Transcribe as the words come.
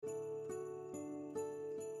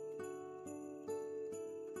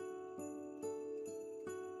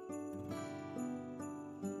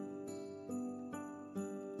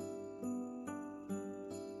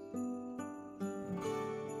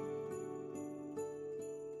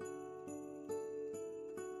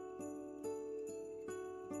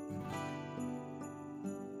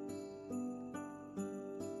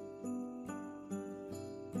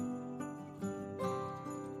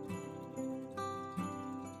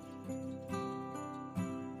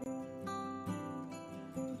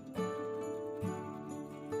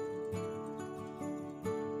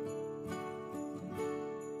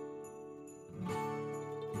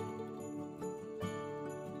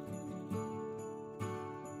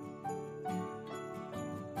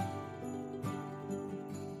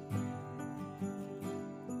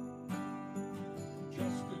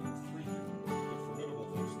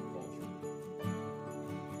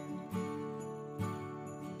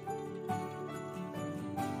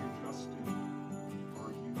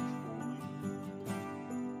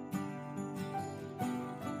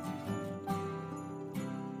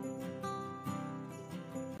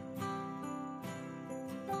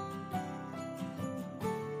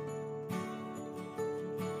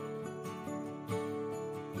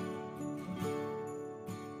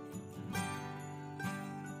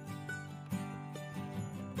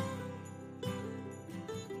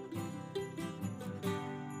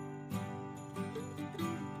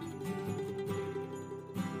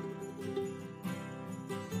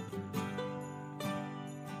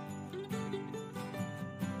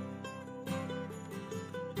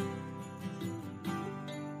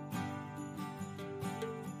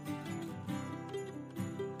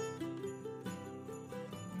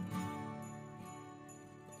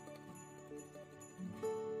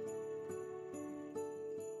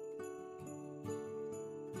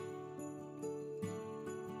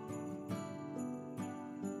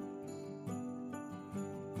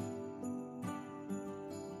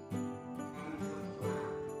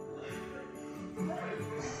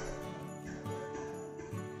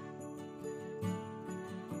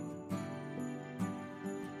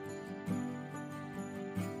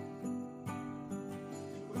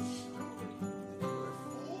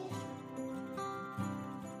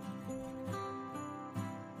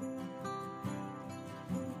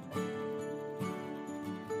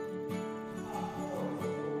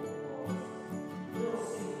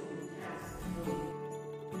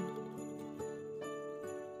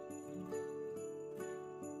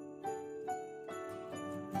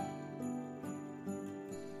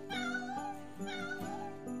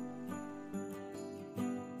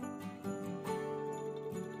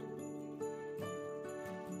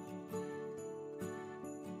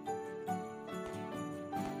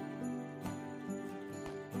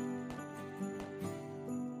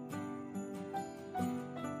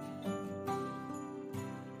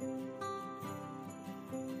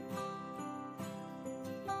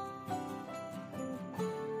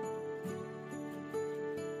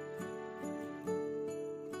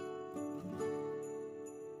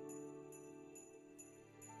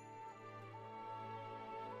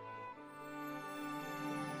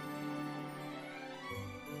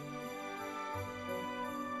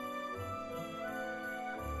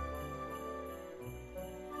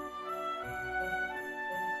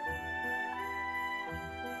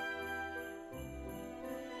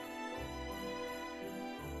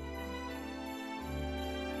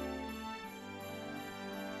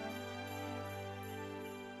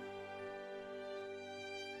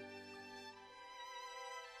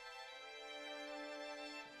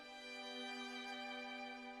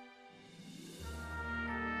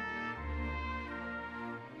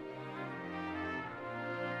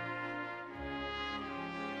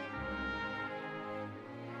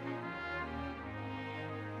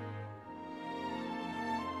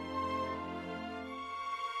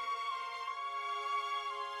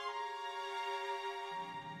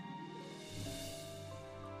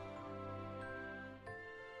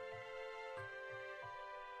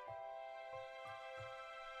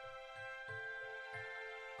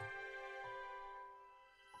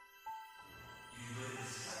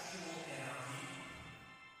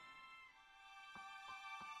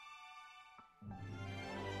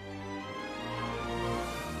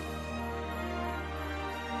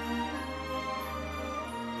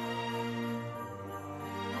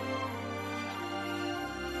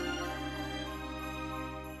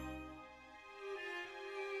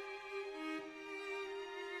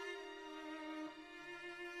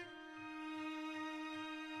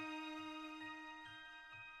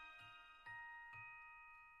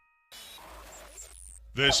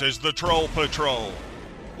This is the Troll Patrol,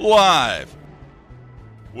 live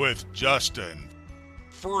with Justin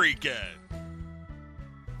Freakin'.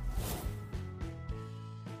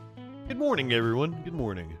 Good morning, everyone. Good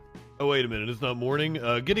morning. Oh, wait a minute. It's not morning.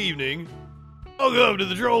 Good evening. Welcome to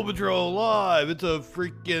the Troll Patrol live. It's a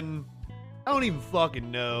freaking... I don't even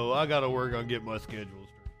fucking know. I gotta work on getting my schedule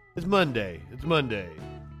straight. It's Monday. It's Monday.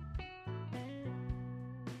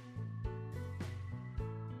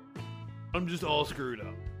 I'm just all screwed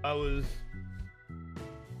up. I was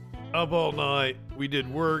up all night. We did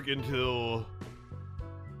work until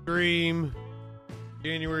stream.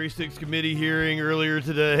 January 6th committee hearing earlier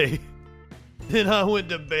today. Then I went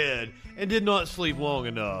to bed and did not sleep long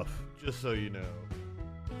enough, just so you know.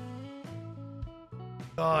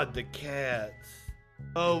 God, the cats.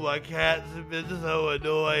 Oh, my cats have been so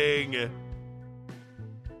annoying.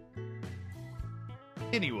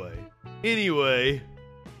 Anyway.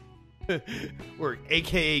 Work,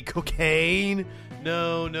 aka cocaine.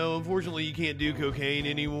 No, unfortunately you can't do cocaine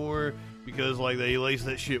anymore because like they lace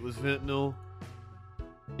that shit with fentanyl.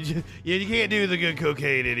 You can't do the good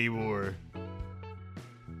cocaine anymore.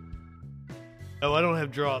 Oh, I don't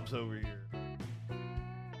have drops over here.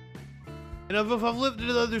 And if I've lifted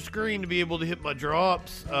the other screen to be able to hit my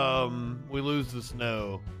drops, we lose the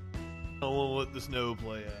snow. I don't want to let the snow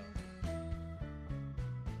play out.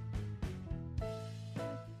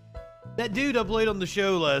 That dude I played on the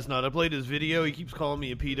show last night, I played his video. He keeps calling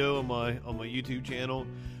me a pedo on my YouTube channel.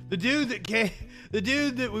 The dude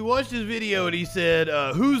that we watched his video and he said,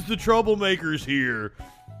 "Who's the troublemakers here?"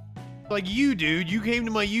 Like, you, dude, you came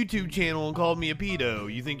to my YouTube channel and called me a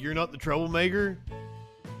pedo. You think you're not the troublemaker?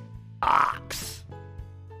 Ox.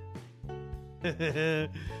 See,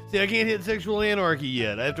 I can't hit sexual anarchy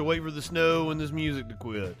yet. I have to wait for the snow and this music to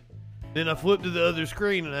quit. Then I flip to the other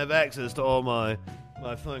screen and have access to all my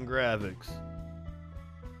fun graphics.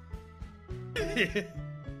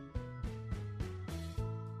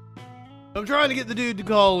 I'm trying to get the dude to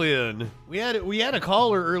call in. We had a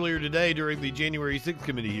caller earlier today during the January 6th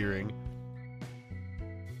committee hearing.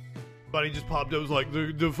 But he just popped up, was like,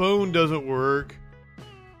 the phone doesn't work.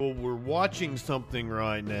 Well, we're watching something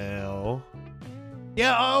right now.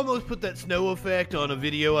 Yeah, I almost put that snow effect on a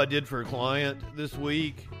video I did for a client this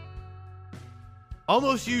week.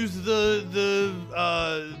 Almost used the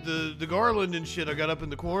garland and shit I got up in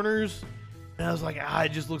the corners, and I was like,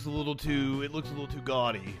 it just looks a little too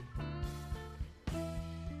gaudy.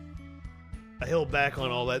 I held back on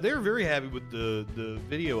all that. They were very happy with the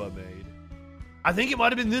video I made. I think it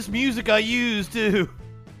might have been this music I used too,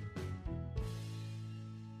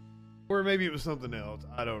 or maybe it was something else.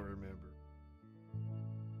 I don't remember.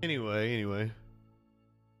 Anyway,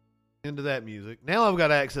 into that music. Now I've got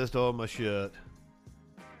access to all my shit.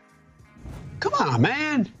 Come on,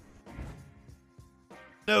 man.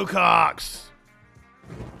 No cocks.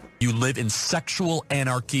 You live in sexual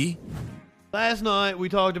anarchy? Last night we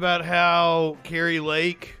talked about how Carrie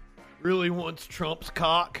Lake really wants Trump's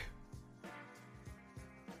cock.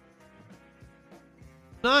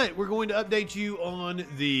 Tonight we're going to update you on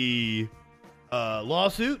the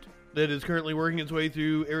lawsuit that is currently working its way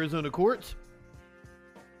through Arizona courts.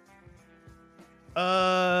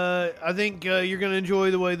 I think you're going to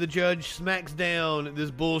enjoy the way the judge smacks down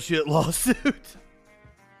this bullshit lawsuit.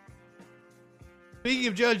 Speaking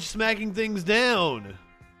of judge smacking things down,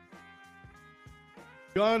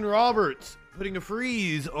 John Roberts putting a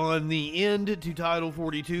freeze on the end to Title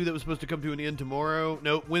 42 that was supposed to come to an end tomorrow.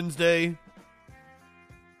 Nope, Wednesday.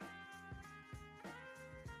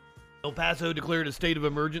 El Paso declared a state of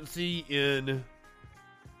emergency in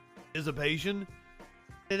anticipation.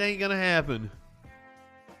 It ain't gonna happen.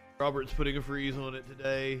 Roberts putting a freeze on it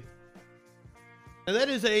today. And that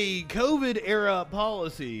is a COVID-era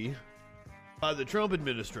policy by the Trump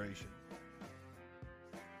administration.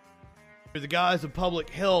 For the guise of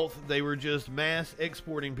public health, they were just mass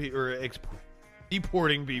exporting people, or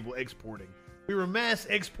deporting people. We were mass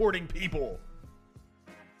exporting people.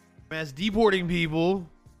 Mass deporting people.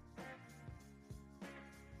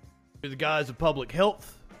 For the guise of public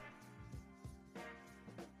health.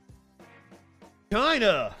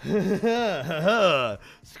 China!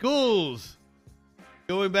 Schools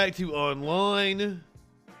going back to online.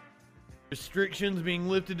 Restrictions being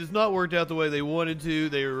lifted has not worked out the way they wanted to.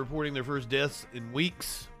 They are reporting their first deaths in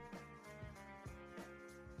weeks.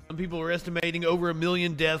 Some people are estimating over 1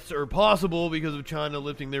 million deaths are possible because of China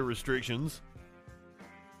lifting their restrictions.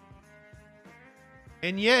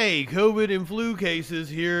 And yay, COVID and flu cases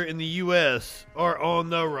here in the U.S. are on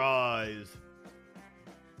the rise.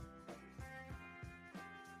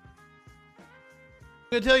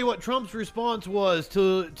 I'm going to tell you what Trump's response was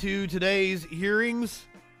to today's hearings,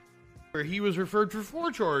 where he was referred for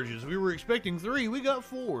 4 charges. We were expecting 3. We got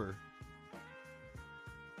 4.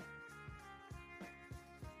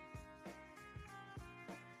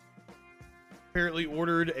 Apparently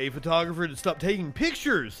ordered a photographer to stop taking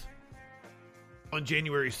pictures on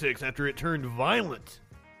January 6th after it turned violent.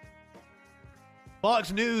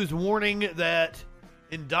 Fox News warning that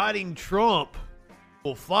indicting Trump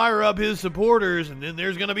will fire up his supporters and then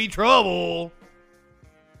there's going to be trouble.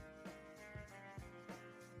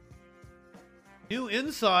 New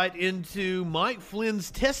insight into Mike Flynn's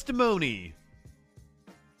testimony.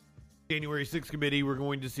 January 6th committee, we're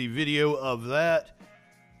going to see video of that.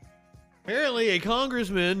 Apparently, a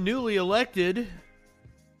congressman newly elected,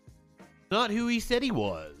 not who he said he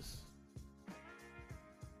was.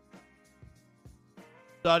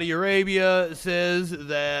 Saudi Arabia says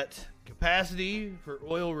that capacity for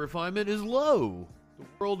oil refinement is low. The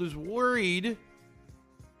world is worried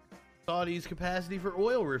Saudi's capacity for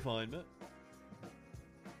oil refinement.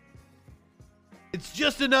 It's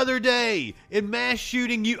just another day in mass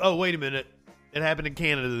shooting. Oh, wait a minute. It happened in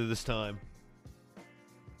Canada this time.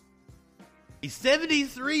 A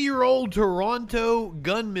 73-year-old Toronto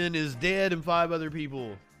gunman is dead and 5 other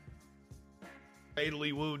people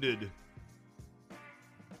fatally wounded.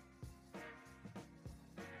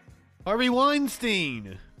 Harvey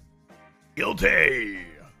Weinstein. Guilty.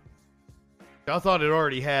 I thought it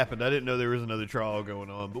already happened. I didn't know there was another trial going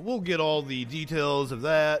on, but we'll get all the details of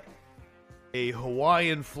that. A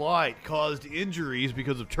Hawaiian flight caused injuries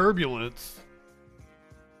because of turbulence.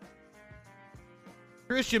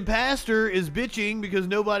 Christian pastor is bitching because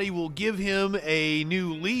nobody will give him a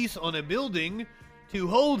new lease on a building to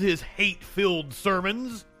hold his hate-filled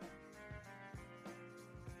sermons.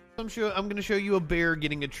 I'm going to show you a bear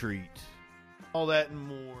getting a treat. All that and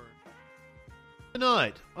more.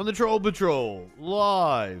 Tonight on the Troll Patrol,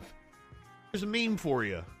 live. There's a meme for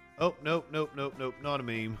you. Oh, nope. Not a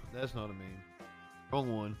meme. That's not a meme.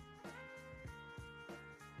 Wrong one.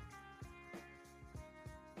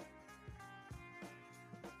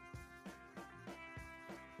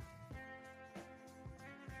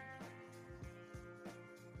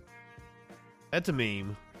 That's a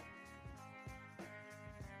meme.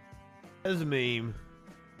 That is a meme.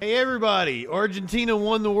 Hey, everybody. Argentina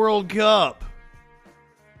won the World Cup.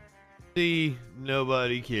 See,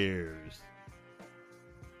 nobody cares.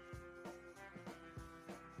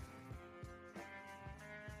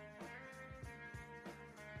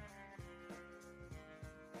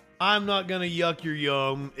 I'm not gonna yuck your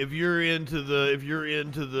yum. If you're into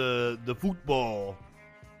the football,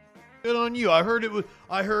 good on you. I heard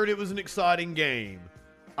it was an exciting game.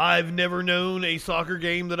 I've never known a soccer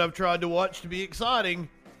game that I've tried to watch to be exciting.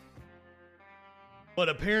 But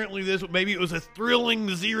apparently maybe it was a thrilling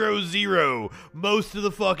 0-0 most of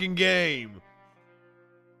the fucking game.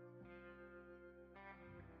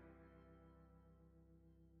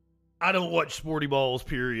 I don't watch sporty balls,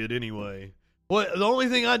 period, anyway. The only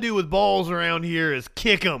thing I do with balls around here is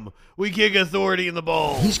kick them. We kick authority in the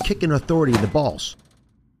balls. He's kicking authority in the balls.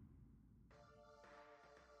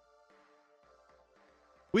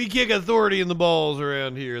 We kick authority in the balls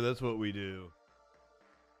around here. That's what we do.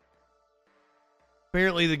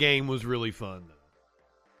 Apparently the game was really fun,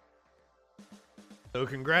 though. So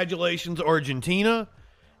congratulations, Argentina.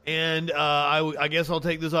 And I guess I'll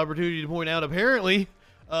take this opportunity to point out, apparently,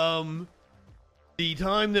 the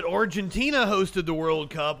time that Argentina hosted the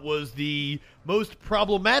World Cup was the most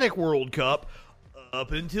problematic World Cup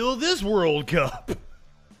up until this World Cup.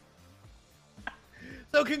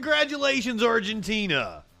 So congratulations,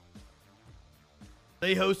 Argentina.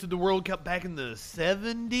 They hosted the World Cup back in the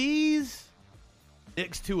 70s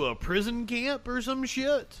next to a prison camp or some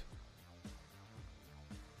shit.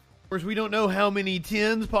 Of course, we don't know how many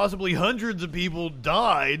tens, possibly hundreds of people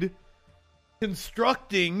died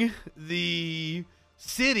constructing the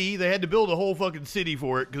city. They had to build a whole fucking city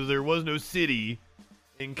for it because there was no city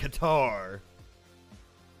in Qatar.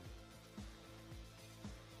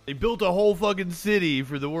 They built a whole fucking city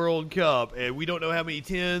for the World Cup, and we don't know how many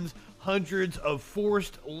tens, hundreds of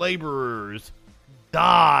forced laborers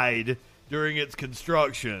died during its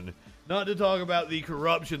construction. Not to talk about the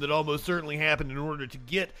corruption that almost certainly happened in order to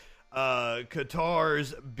get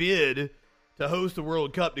Qatar's bid to host the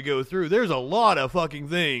World Cup to go through. There's a lot of fucking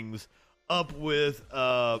things up with,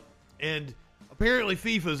 and apparently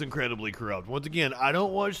FIFA's incredibly corrupt. Once again, I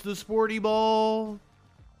don't watch the sporty ball.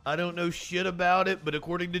 I don't know shit about it, but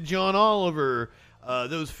according to John Oliver,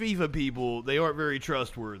 those FIFA people, they aren't very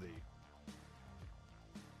trustworthy.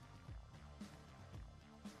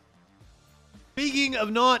 Speaking of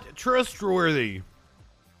not trustworthy,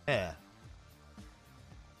 Yeah.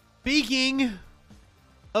 Speaking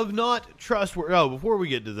of not trustworthy... Oh, before we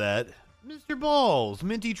get to that, Mr. Balls,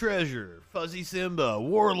 Minty Treasure, Fuzzy Simba,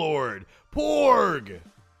 Warlord, Porg.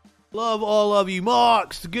 Love all of you.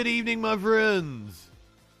 Mox, good evening, my friends.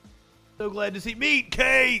 So glad to see Meat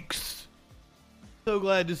Cakes. So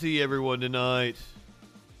glad to see everyone tonight.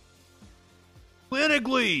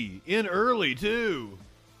 Clinically, in early, too.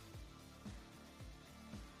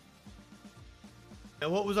 Now,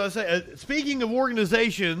 what was I saying? Speaking of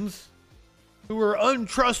organizations who are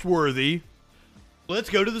untrustworthy, let's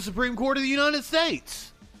go to the Supreme Court of the United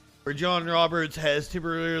States, where John Roberts has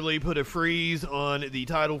temporarily put a freeze on the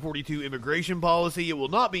Title 42 immigration policy. It will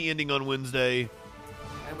not be ending on Wednesday.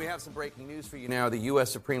 And we have some breaking news for you now. The U.S.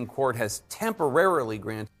 Supreme Court has temporarily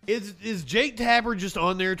granted... Is Jake Tapper just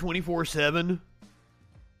on there 24/7?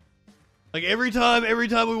 Like every time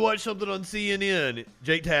we watch something on CNN,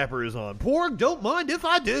 Jake Tapper is on. Porg, don't mind if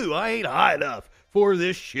I do. I ain't high enough for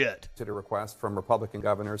this shit. ...to a request from Republican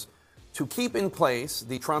governors to keep in place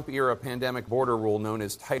the Trump-era pandemic border rule known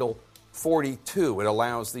as Title 42. It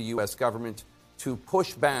allows the U.S. government to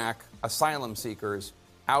push back asylum seekers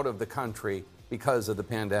out of the country because of the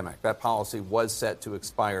pandemic. That policy was set to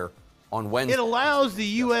expire on Wednesday. It allows the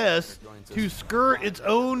U.S. to skirt its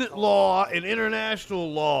own law and international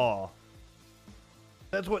law.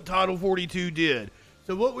 That's what Title 42 did.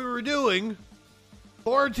 So what we were doing,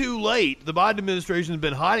 far too late, the Biden administration has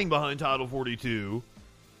been hiding behind Title 42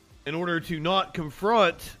 in order to not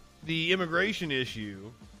confront the immigration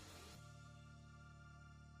issue.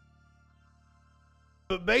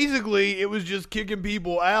 But basically, it was just kicking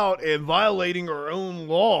people out and violating our own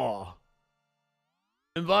law.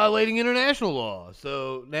 And violating international law.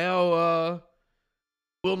 So now,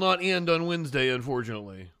 will not end on Wednesday,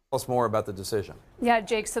 unfortunately. Tell us more about the decision. Yeah,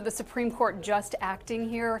 Jake, so the Supreme Court just acting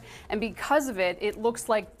here, and because of it, it looks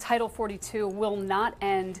like Title 42 will not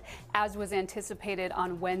end as was anticipated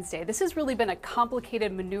on Wednesday. This has really been a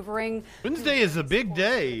complicated maneuvering. Wednesday is a big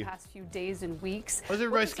day. The past few days and weeks. Why is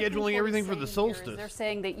everybody scheduling everything for the solstice? They're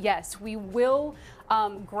saying that, yes, we will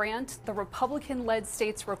grant the Republican-led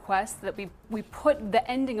states' request that we put the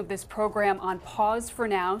ending of this program on pause for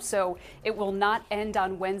now, so it will not end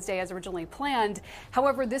on Wednesday as originally planned.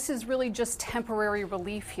 However, this is really just temporary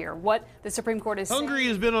relief here. What the Supreme Court is Hungary saying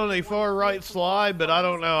has been on a far-right slide, but I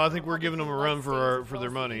don't know. I think we're giving them a run for their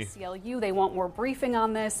money. ACLU, they want more briefing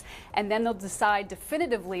on this, and then they'll decide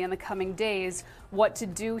definitively in the coming days what to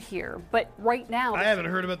do here. But right now, I haven't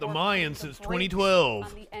heard about the Mayans since 2012.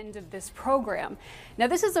 On the end of this program. Now,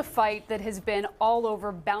 this is a fight that has been all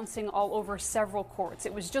over, bouncing all over several courts.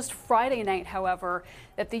 It was just Friday night, however,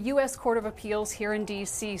 that the U.S. Court of Appeals here in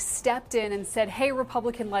D.C. stepped in and said, hey,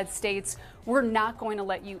 Republican-led states, we're not going to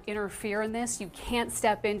let you interfere in this. You can't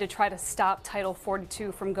step in to try to stop Title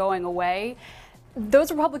 42 from going away.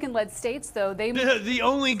 Those Republican-led states, though, the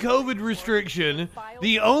only COVID restriction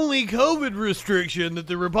that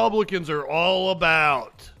the Republicans are all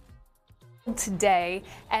about. Today,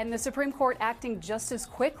 and the Supreme Court acting just as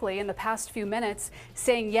quickly in the past few minutes,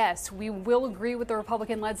 saying, yes, we will agree with the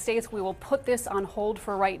Republican-led states. We will put this on hold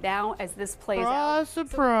for right now as this plays out.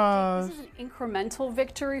 Surprise. So this is an incremental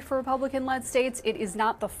victory for Republican-led states. It is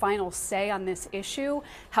not the final say on this issue.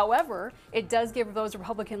 However, it does give those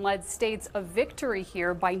Republican-led states a victory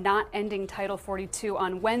here by not ending Title 42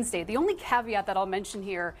 on Wednesday. The only caveat that I'll mention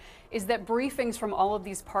here is that briefings from all of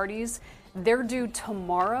these parties, they're due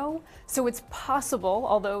tomorrow, so it's possible,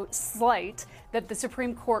 although slight, that the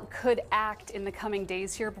Supreme Court could act in the coming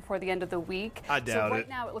days here before the end of the week. I doubt so right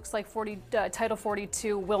now it looks like Title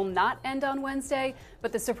 42 will not end on Wednesday,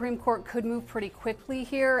 but the Supreme Court could move pretty quickly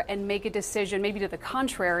here and make a decision, maybe to the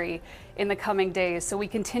contrary, in the coming days. So we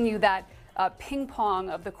continue that ping pong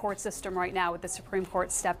of the court system right now with the Supreme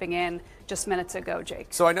Court stepping in just minutes ago, Jake.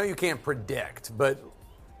 So I know you can't predict, but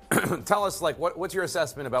tell us, what's your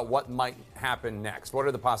assessment about what might happen next? What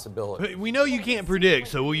are the possibilities? We know you can't predict,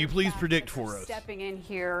 so will you please predict for us? Stepping in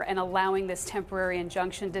here and allowing this temporary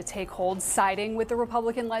injunction to take hold, siding with the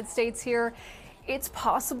Republican-led states here, it's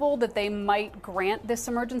possible that they might grant this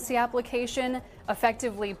emergency application,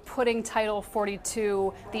 effectively putting Title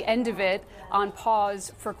 42, the end of it, on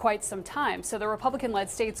pause for quite some time. So the Republican-led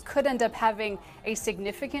states could end up having a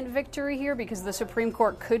significant victory here because the Supreme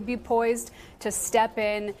Court could be poised to step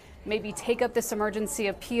in, maybe take up this emergency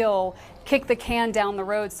appeal, kick the can down the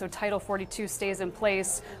road so Title 42 stays in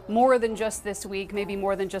place more than just this week, maybe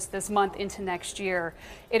more than just this month into next year.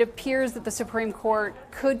 It appears that the Supreme Court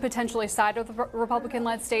could potentially side with the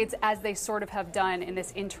Republican-led states as they sort of have done in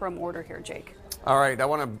this interim order here, Jake. All right, I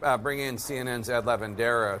want to bring in CNN's Ed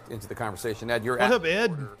Lavandera into the conversation. Ed, you're What's up,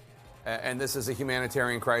 Ed? And this is a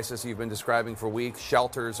humanitarian crisis you've been describing for weeks.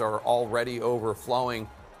 Shelters are already overflowing.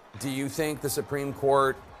 Do you think the Supreme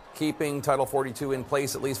Court keeping Title 42 in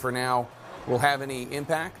place, at least for now, will have any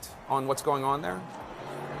impact on what's going on there?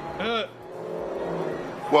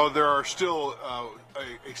 Well, there are still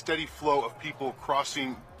a steady flow of people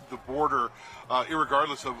crossing the border,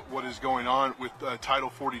 irregardless of what is going on with Title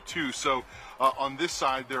 42. So on this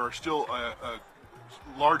side, there are still a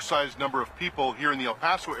large-sized number of people here in the El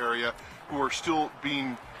Paso area who are still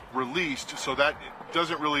being released. So that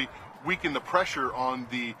doesn't really weaken the pressure on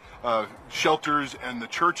the shelters and the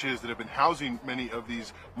churches that have been housing many of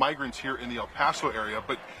these migrants here in the El Paso area.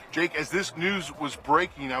 But Jake, as this news was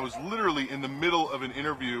breaking, I was literally in the middle of an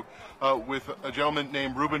interview with a gentleman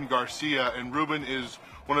named Ruben Garcia, and Ruben is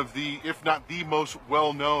one of the, if not the most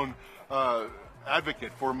well-known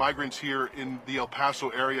advocate for migrants here in the El Paso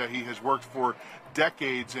area. He has worked for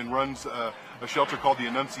decades and runs a shelter called the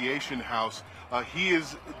Annunciation House. He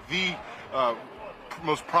is the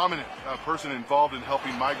most prominent person involved in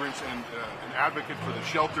helping migrants and an advocate for the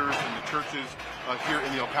shelters and the churches here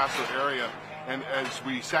in the El Paso area. And as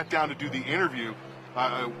we sat down to do the interview,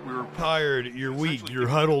 we were tired, you're weak, you're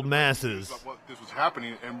huddled masses. What this was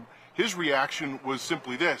happening, and his reaction was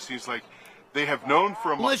simply this: he's like, they have known for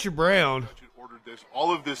a month. Unless you're brown. Ordered this,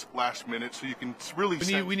 all of this last minute, so you can really.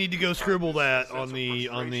 We need to go scribble that on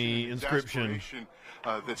the inscription.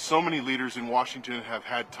 That so many leaders in Washington have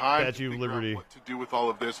had time Statue to of figure Liberty. out what to do with all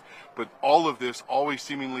of this, but all of this always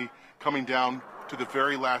seemingly coming down to the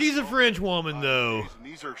very last. He's a French woman, though. And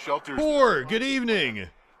these are shelters. Poor. Good evening.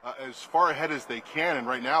 As far ahead as they can, and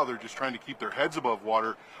right now they're just trying to keep their heads above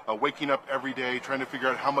water, waking up every day, trying to figure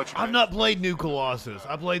out how much. I've not played New Colossus.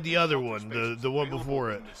 I played the other one, the one before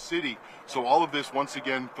it. In the city, so all of this once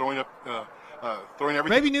again throwing everything.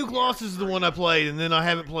 Maybe New Colossus is the one I played, and then I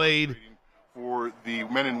haven't played for the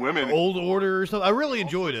men and women. Old Order or something. I really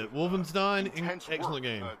enjoyed it. Wolfenstein, excellent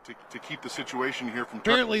game. To keep the situation here from.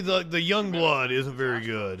 Apparently, the young blood isn't very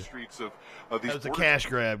good. Streets of these. That was a cash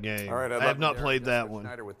grab game. All right, I have not played that one.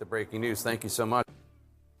 Schneider with the breaking news. Thank you so much.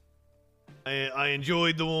 I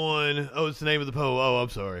enjoyed the one. Oh, it's the name of the poem. Oh, I'm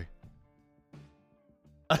sorry.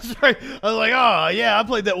 I'm sorry. I was like, oh yeah, I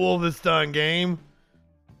played that Wolfenstein game.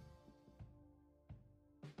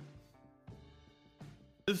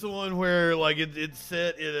 This is the one where like it's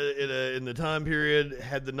set in the time period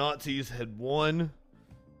had the Nazis had won.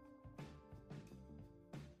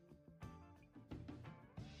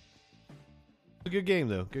 It's a good game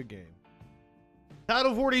though. Good game.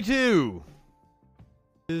 Title 42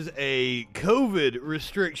 is a COVID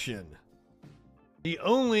restriction. The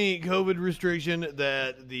only COVID restriction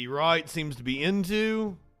that the right seems to be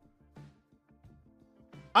into.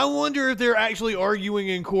 I wonder if they're actually arguing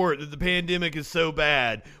in court that the pandemic is so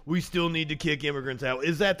bad, we still need to kick immigrants out.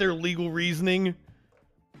 Is that their legal reasoning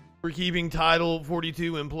for keeping Title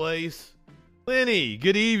 42 in place? Lenny,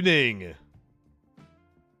 good evening.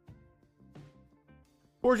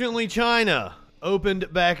 Fortunately, China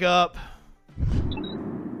opened back up,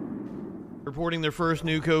 reporting their first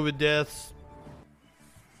new COVID deaths.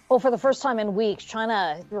 Well, for the first time in weeks,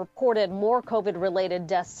 China reported more COVID-related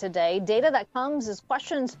deaths today. Data that comes as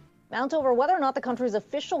questions mount over whether or not the country's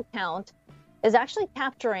official count is actually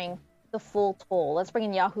capturing the full toll. Let's bring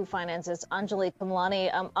in Yahoo Finance's Anjali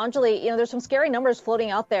Kamlani. Anjali, there's some scary numbers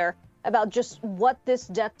floating out there about just what this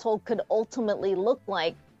death toll could ultimately look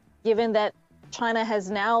like, given that China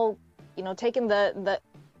has now, taken the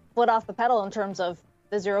foot off the pedal in terms of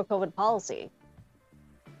the zero COVID policy.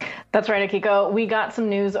 That's right, Akiko. We got some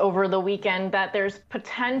news over the weekend that there's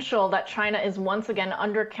potential that China is once again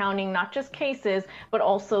undercounting not just cases, but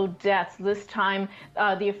also deaths. This time,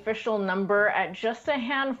 the official number at just a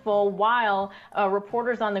handful, while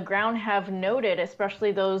reporters on the ground have noted,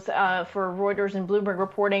 especially those for Reuters and Bloomberg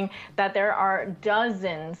reporting, that there are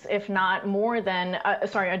dozens, if not more than,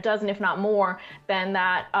 a dozen, if not more than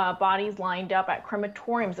that, bodies lined up at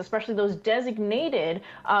crematoriums, especially those designated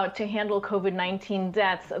to handle COVID-19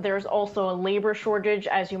 deaths. There's also a labor shortage,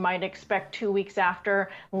 as you might expect 2 weeks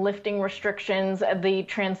after lifting restrictions. The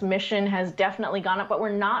transmission has definitely gone up, but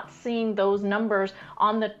we're not seeing those numbers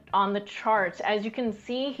on the charts. As you can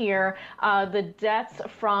see here, the deaths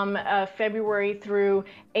from February through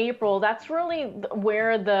April, that's really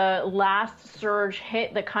where the last surge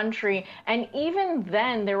hit the country. And even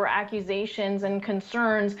then, there were accusations and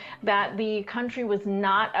concerns that the country was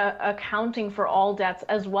not accounting for all deaths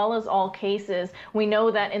as well as all cases. We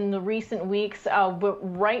know that in the recent weeks,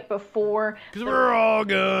 right before, because we're all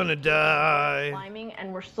gonna die, climbing,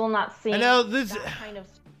 and we're still not seeing and now this that kind of.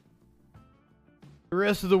 The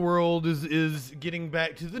rest of the world is getting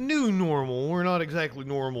back to the new normal. We're not exactly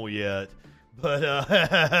normal yet, but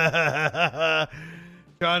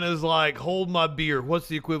China's like, hold my beer. What's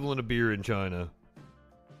the equivalent of beer in China?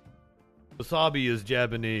 Wasabi is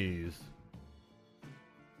Japanese.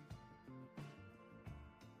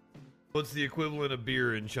 What's the equivalent of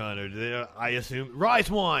beer in China? I assume rice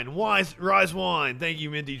wine. Rice wine. Thank you,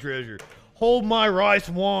 Minty Treasure. Hold my rice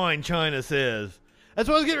wine, China says. That's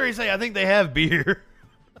what I was getting ready to say. I think they have beer.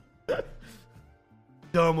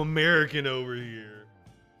 Dumb American over here.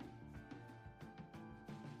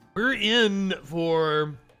 We're in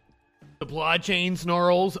for supply chain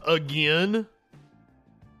snarls again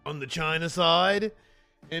on the China side.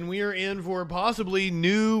 And we are in for possibly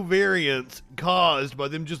new variants caused by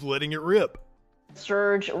them just letting it rip.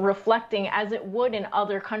 Surge reflecting as it would in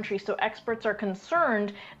other countries. So experts are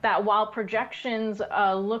concerned that while projections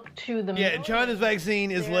look to the and China's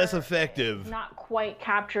vaccine is less effective. Not quite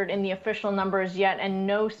captured in the official numbers yet, and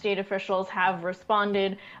no state officials have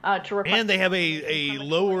responded to request. And they have a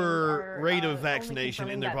lower rate of vaccination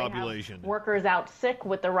in their population. Workers out sick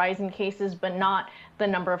with the rise in cases, but not the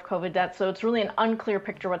number of COVID deaths. So it's really an unclear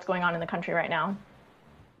picture what's going on in the country right now.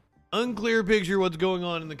 Unclear picture what's going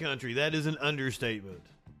on in the country. That is an understatement.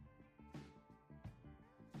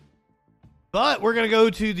 But we're going to go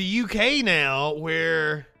to the UK now,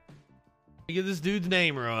 where we get this dude's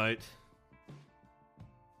name right.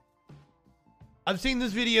 I've seen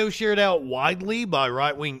this video shared out widely by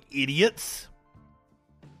right-wing idiots.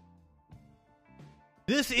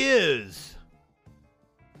 This is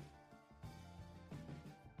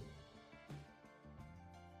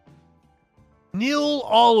Neil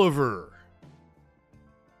Oliver.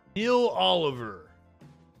 Neil Oliver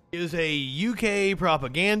is a UK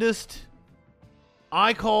propagandist.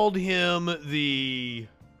 I called him the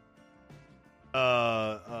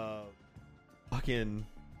fucking,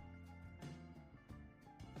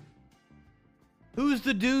 who's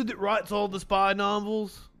the dude that writes all the spy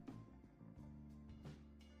novels?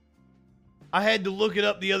 I had to look it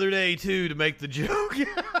up the other day too to make the joke.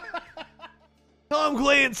 Tom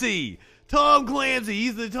Clancy. Tom Clancy.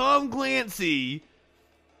 He's the Tom Clancy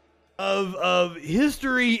of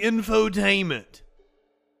history infotainment.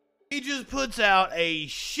 He just puts out a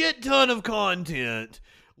shit ton of content.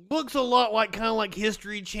 Looks a lot like kind of like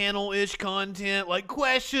History Channel-ish content, like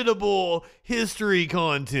questionable history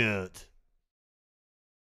content.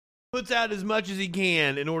 Puts out as much as he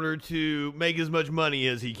can in order to make as much money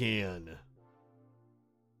as he can.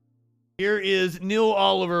 Here is Neil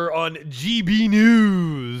Oliver on GB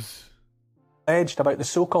News. Alleged about the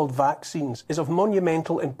so-called vaccines is of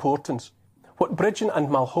monumental importance. What Bridgen and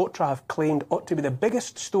Malhotra have claimed ought to be the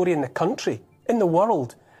biggest story in the country, in the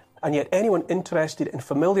world, and yet anyone interested in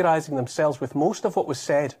familiarising themselves with most of what was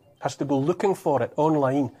said has to go looking for it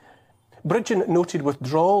online. Bridgen noted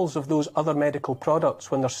withdrawals of those other medical products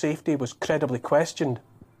when their safety was credibly questioned.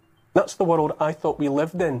 That's the world I thought we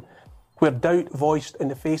lived in, where doubt voiced in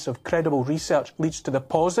the face of credible research leads to the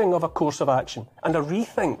pausing of a course of action and a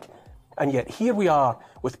rethink. And yet here we are,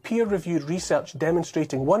 with peer-reviewed research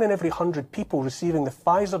demonstrating 1 in every 100 people receiving the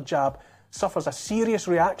Pfizer jab suffers a serious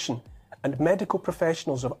reaction, and medical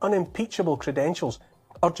professionals of unimpeachable credentials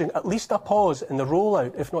urging at least a pause in the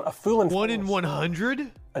rollout, if not a full and 1 in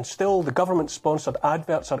 100? And still, the government-sponsored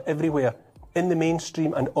adverts are everywhere, in the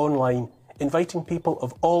mainstream and online, inviting people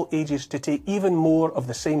of all ages to take even more of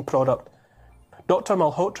the same product. Dr.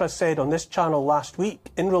 Malhotra said on this channel last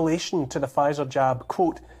week, in relation to the Pfizer jab,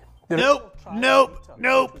 quote, Nope.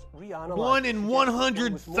 1 in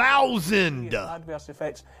 100,000 adverse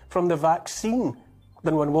effects from the vaccine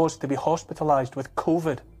than one was to be hospitalised with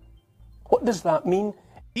COVID. What does that mean?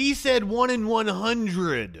 He said 1 in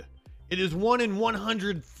 100. It is 1 in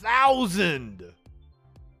 100,000.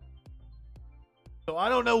 So I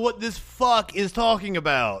don't know what this fuck is talking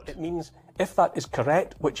about. It means if that is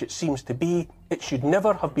correct, which it seems to be, it should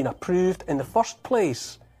never have been approved in the first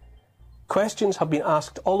place. Questions have been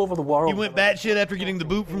asked all over the world. He went batshit after getting the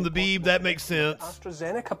boot from the Beeb. That makes sense.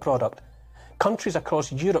 AstraZeneca product. Countries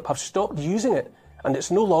across Europe have stopped using it, and it's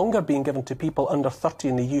no longer being given to people under 30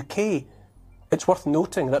 in the UK. It's worth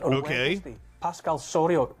noting that on Wednesday, Pascal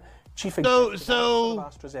Soriot, chief executive of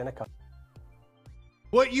AstraZeneca.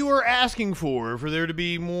 What you are asking for there to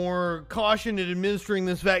be more caution in administering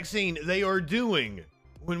this vaccine, they are doing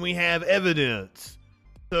when we have evidence.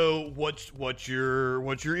 So what's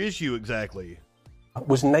your issue exactly?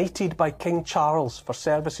 Was knighted by King Charles for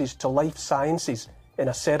services to life sciences in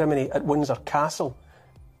a ceremony at Windsor Castle.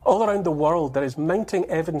 All around the world, there is mounting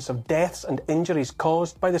evidence of deaths and injuries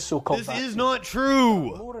caused by the so-called vaccine. This is not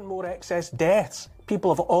true. More and more excess deaths. people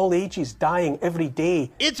of all ages dying every day.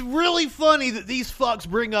 It's really funny that these fucks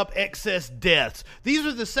bring up excess deaths. These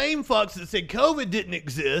are the same fucks that said COVID didn't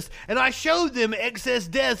exist, and I showed them excess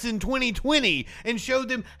deaths in 2020 and showed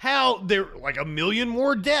them how there are like 1 million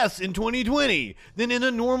more deaths in 2020 than in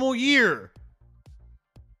a normal year.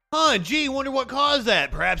 Gee, wonder what caused that.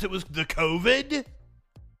 Perhaps it was the COVID?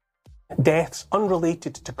 Deaths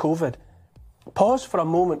unrelated to COVID. Pause for a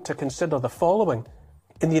moment to consider the following.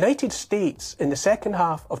 In the United States, in the second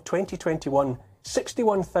half of 2021,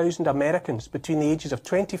 61,000 Americans between the ages of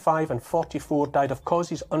 25 and 44 died of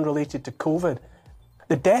causes unrelated to COVID.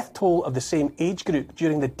 The death toll of the same age group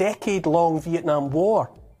during the decade-long Vietnam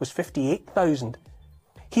War was 58,000.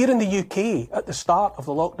 Here in the UK, at the start of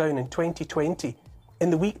the lockdown in 2020,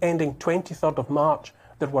 in the week ending 23rd of March,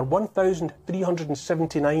 there were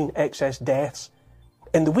 1,379 excess deaths.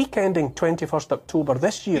 In the week ending 21st October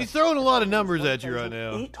this year... He's throwing a lot of numbers at you right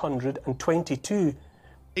now. 822.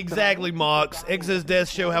 Exactly, Mox. Excess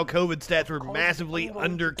deaths show how COVID stats were massively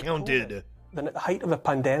undercounted. Than at the height of the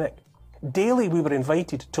pandemic. Daily we were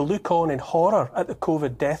invited to look on in horror at the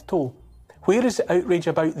COVID death toll. Where is the outrage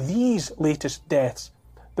about these latest deaths?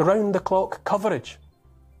 The round-the-clock coverage.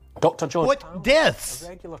 Dr. John What deaths? A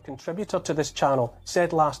regular contributor to this channel,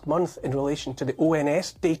 said last month in relation to the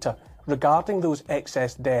ONS data regarding those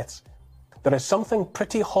excess deaths, there is something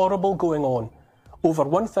pretty horrible going on. Over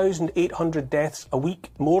 1,800 deaths a week,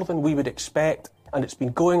 more than we would expect, and it's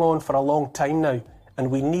been going on for a long time now, and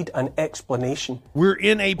we need an explanation. We're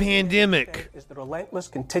in a pandemic. Is the relentless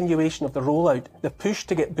continuation of the rollout, the push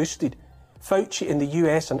to get boosted. Fauci in the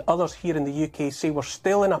US and others here in the UK say we're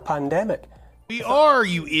still in a pandemic. We are,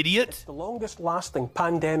 you idiot. It's the longest lasting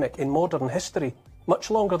pandemic in modern history, much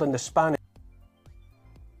longer than the Spanish.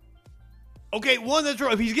 Okay, one, that's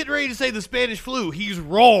wrong. If he's getting ready to say the Spanish flu, he's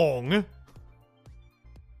wrong.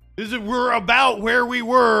 We're about where we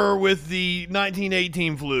were with the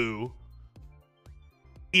 1918 flu.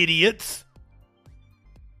 Idiots.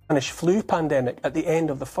 Spanish flu pandemic at the end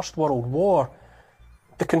of the First World War.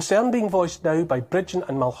 The concern being voiced now by Bridgen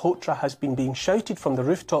and Malhotra has been being shouted from the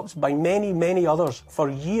rooftops by many, many others for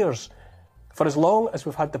years. For as long as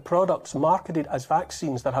we've had the products marketed as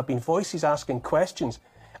vaccines, there have been voices asking questions,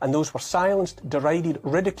 and those were silenced, derided,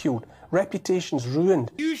 ridiculed, reputations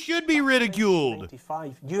ruined. You should be ridiculed.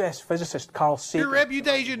 US physicist Carl Sagan. Your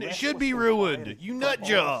reputation should be ruined, you nut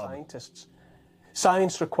job. Scientists.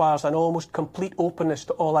 Science requires an almost complete openness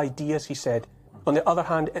to all ideas, he said. On the other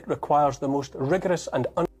hand, it requires the most rigorous and...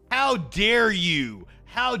 How dare you?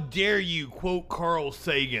 How dare you quote Carl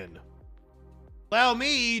Sagan? Allow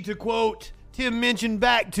me to quote Tim Minchin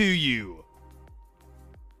back to you.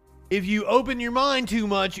 If you open your mind too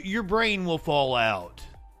much, your brain will fall out.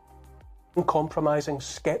 Uncompromising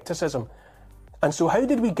skepticism. And so how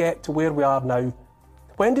did we get to where we are now?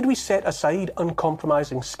 When did we set aside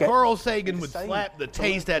uncompromising skepticism? Carl Sagan would slap the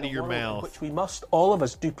taste out of your mouth. Which we must, all of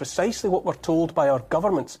us, do precisely what we're told by our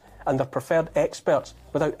governments and their preferred experts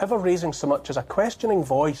without ever raising so much as a questioning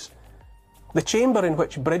voice. The chamber in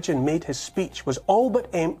which Bridgen made his speech was all but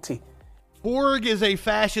empty. Porg is a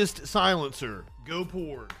fascist silencer. Go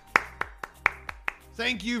Porg.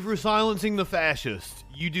 Thank you for silencing the fascist.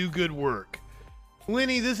 You do good work.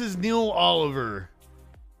 Winnie, this is Neil Oliver.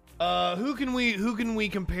 Who can we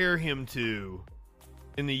compare him to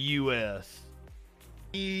in the U.S.?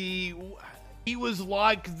 He was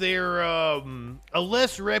like their a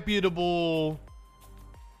less reputable.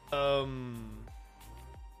 I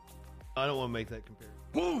don't want to make that comparison.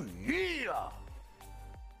 Oh yeah,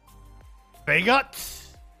 Bagot.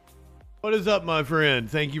 What is up, my friend?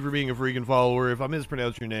 Thank you for being a freaking follower. If I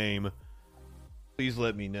mispronounce your name, please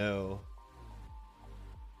let me know.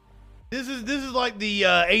 This is like the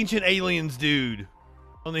Ancient Aliens dude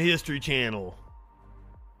on the History Channel.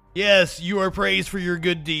 Yes, you are praised for your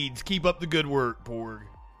good deeds. Keep up the good work, Porg.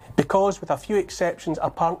 Because, with a few exceptions,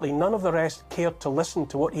 apparently none of the rest cared to listen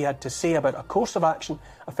to what he had to say about a course of action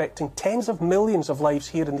affecting tens of millions of lives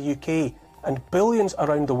here in the UK and billions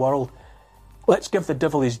around the world. Let's give the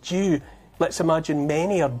devil his due. Let's imagine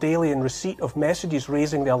many are daily in receipt of messages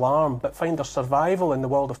raising the alarm, but find their survival in the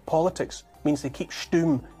world of politics means they keep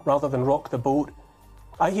stoom rather than rock the boat.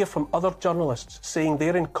 I hear from other journalists saying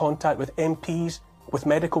they're in contact with MPs, with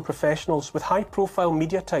medical professionals, with high-profile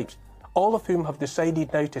media types, all of whom have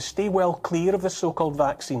decided now to stay well clear of the so-called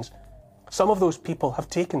vaccines. Some of those people have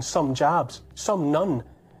taken some jabs, some none.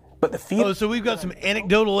 But the fear... Oh, so we've got some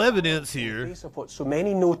anecdotal evidence here. ...of what so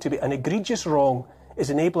many know to be an egregious wrong is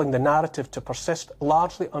enabling the narrative to persist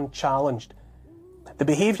largely unchallenged. The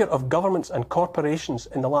behaviour of governments and corporations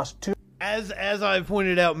in the last 2... As I've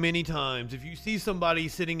pointed out many times, if you see somebody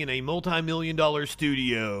sitting in a multi-million-dollar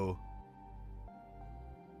studio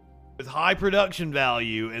with high production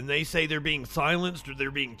value and they say they're being silenced or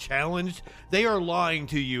they're being challenged, they are lying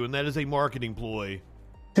to you, and that is a marketing ploy.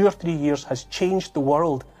 2 or 3 years has changed the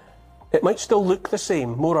world. It might still look the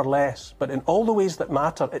same, more or less, but in all the ways that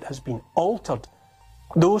matter, it has been altered.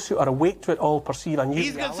 Those who are awake to it all perceive a new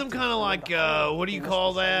He's got some kind of like, what do you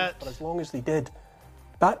call that? For as long as they did.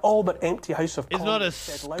 That all but empty House of Commons it's not a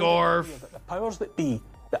said loud and scarf. clear that the powers that be,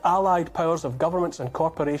 the allied powers of governments and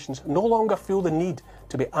corporations, no longer feel the need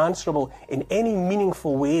to be answerable in any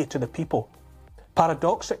meaningful way to the people.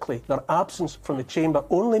 Paradoxically, their absence from the chamber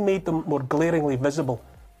only made them more glaringly visible.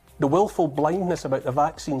 The willful blindness about the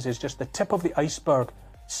vaccines is just the tip of the iceberg.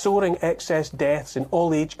 Soaring excess deaths in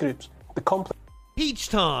all age groups. The complex. Peach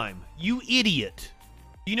time, you idiot.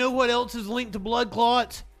 You know what else is linked to blood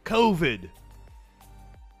clots? COVID.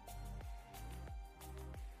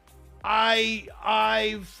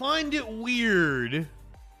 I find it weird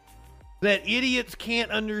that idiots can't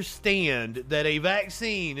understand that a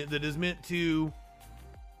vaccine that is meant to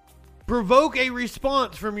provoke a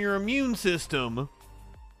response from your immune system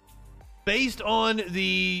based on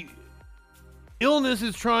the illness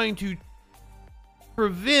it's trying to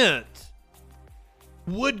prevent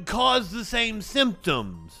would cause the same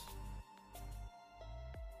symptoms.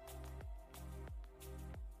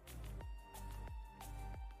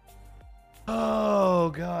 Oh,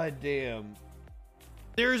 goddamn.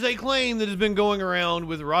 There's a claim that has been going around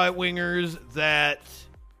with right-wingers that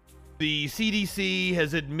the CDC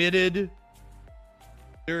has admitted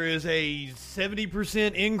there is a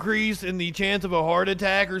 70% increase in the chance of a heart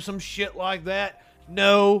attack or some shit like that.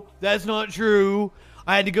 No, that's not true.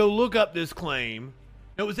 I had to go look up this claim.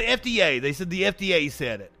 No, it was the FDA. They said the FDA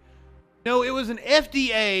said it. No, it was an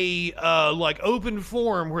FDA open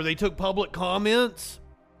forum where they took public comments.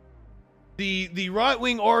 The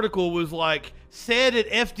right-wing article was like, said at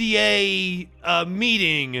FDA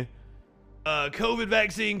meeting, COVID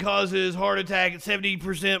vaccine causes heart attack at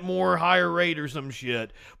 70% more higher rate or some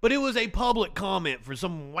shit. But it was a public comment for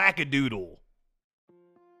some wackadoodle.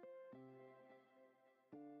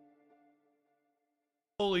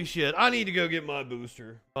 Holy shit, I need to go get my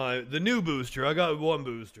booster. The new booster. I got one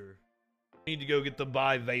booster. I need to go get the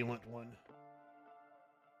bivalent one.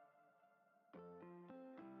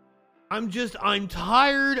 I'm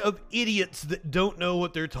tired of idiots that don't know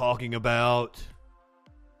what they're talking about.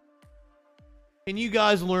 Can you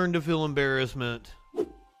guys learn to feel embarrassment?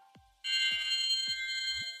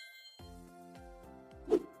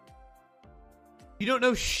 You don't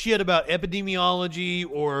know shit about epidemiology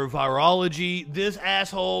or virology. This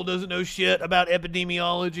asshole doesn't know shit about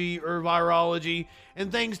epidemiology or virology.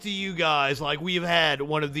 And thanks to you guys, we have had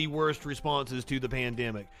one of the worst responses to the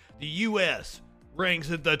pandemic. The U.S.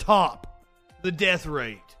 ranks at the top, the death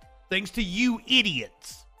rate. Thanks to you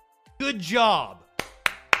idiots. Good job.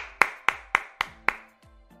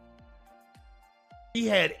 We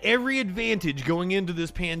had every advantage going into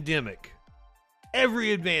this pandemic.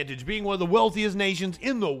 Every advantage, being one of the wealthiest nations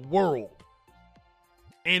in the world.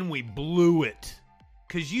 And we blew it.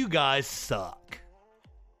 Because you guys suck.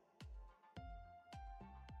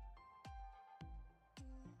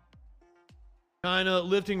 China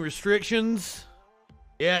lifting restrictions.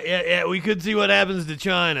 Yeah. We could see what happens to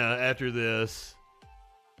China after this.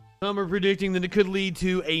 Some are predicting that it could lead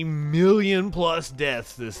to 1 million plus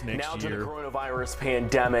deaths this next year. Now to the coronavirus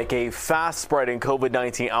pandemic, a fast-spreading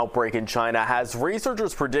COVID-19 outbreak in China has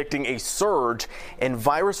researchers predicting a surge in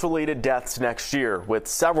virus-related deaths next year, with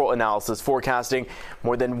several analyses forecasting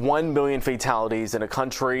more than 1 million fatalities in a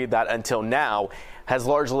country that until now has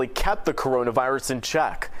largely kept the coronavirus in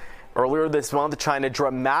check. Earlier this month, China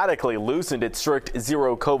dramatically loosened its strict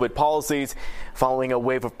zero COVID policies following a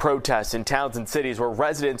wave of protests in towns and cities where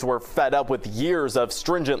residents were fed up with years of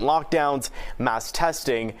stringent lockdowns, mass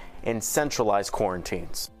testing, and centralized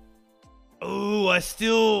quarantines. Oh,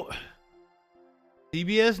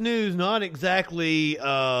 CBS News not exactly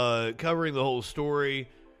covering the whole story.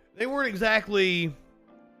 They weren't exactly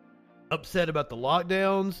upset about the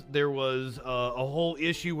lockdowns. There was a whole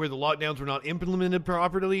issue where the lockdowns were not implemented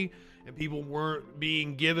properly and people weren't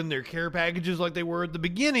being given their care packages like they were at the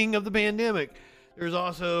beginning of the pandemic. There's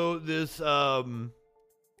also this, the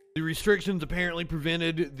restrictions apparently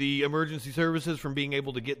prevented the emergency services from being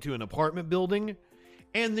able to get to an apartment building.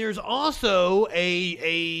 And there's also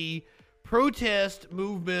a protest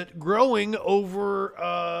movement growing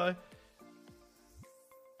over,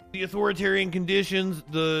 the authoritarian conditions,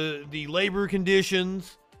 the labor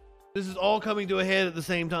conditions. This is all coming to a head at the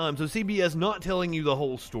same time. So CBS not telling you the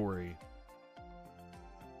whole story.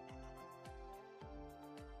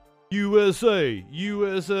 USA,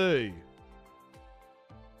 USA.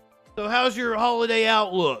 So how's your holiday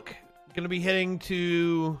outlook? Going to be heading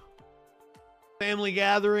to family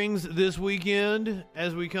gatherings this weekend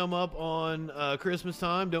as we come up on Christmas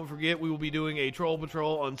time. Don't forget, we will be doing a Troll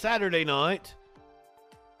Patrol on Saturday night.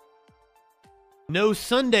 No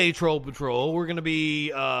Sunday Troll Patrol. We're going to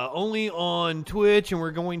be only on Twitch, and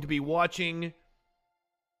we're going to be watching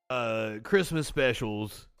Christmas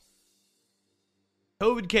specials.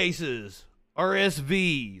 COVID cases,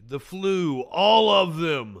 RSV, the flu, all of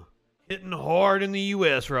them hitting hard in the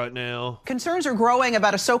U.S. right now. Concerns are growing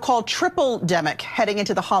about a so-called triple-demic heading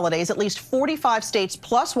into the holidays. At least 45 states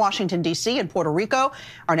plus Washington, D.C. and Puerto Rico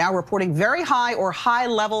are now reporting very high or high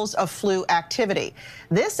levels of flu activity.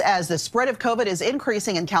 This as the spread of COVID is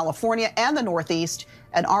increasing in California and the Northeast,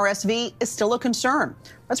 and RSV is still a concern.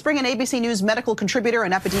 Let's bring in ABC News medical contributor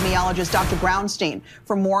and epidemiologist Dr. Brownstein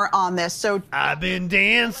for more on this. So I've been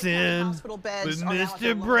dancing with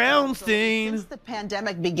Mr. Brownstein. Since the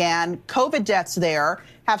pandemic began, COVID deaths there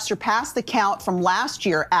have surpassed the count from last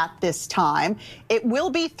year at this time. It will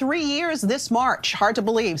be 3 years this March. Hard to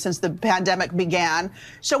believe since the pandemic began.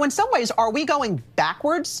 So in some ways, are we going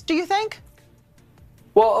backwards, do you think?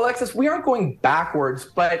 Well, Alexis, we aren't going backwards,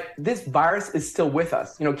 but this virus is still with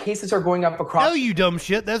us. You know, cases are going up across... No, you dumb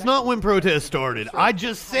shit. That's not when protests started. I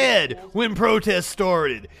just said when protests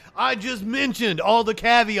started. I just mentioned all the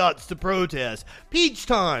caveats to protests. Peach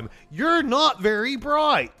time, you're not very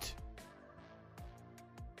bright.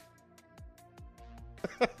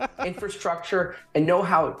 Infrastructure and know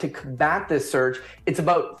how to combat this surge. It's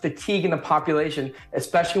about fatigue in the population,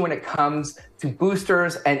 especially when it comes to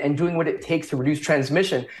boosters and doing what it takes to reduce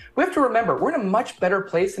transmission. We have to remember, we're in a much better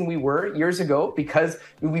place than we were years ago because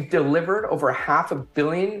we've delivered over 500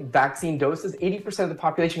 million vaccine doses. 80% of the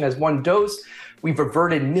population has one dose. We've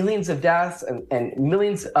averted millions of deaths and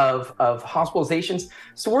millions of hospitalizations.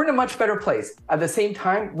 So we're in a much better place. At the same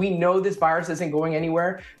time, we know this virus isn't going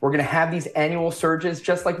anywhere. We're going to have these annual surges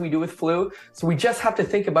just like we do with flu. So we just have to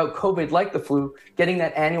think about COVID like the flu, getting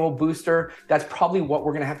that annual booster. That's probably what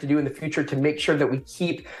we're going to have to do in the future to make sure that we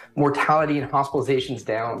keep mortality and hospitalizations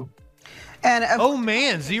down. And oh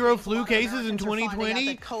man, zero flu cases in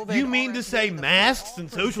 2020? You mean to say masks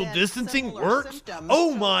and social distancing works?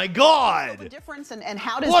 Oh my God!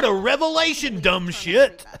 What a revelation, dumb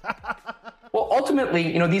shit! Well,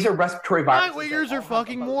 ultimately, you know, these are respiratory viruses. Nightwiggers are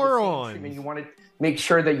fucking morons. You want to make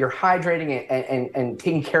sure that you're hydrating and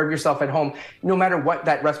taking care of yourself at home, no matter what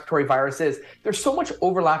that respiratory virus is. There's so much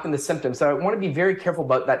overlap in the symptoms, so I want to be very careful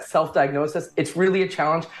about that self-diagnosis. It's really a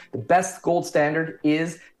challenge. The best gold standard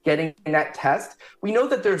is getting that test. We know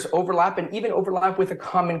that there's overlap and even overlap with a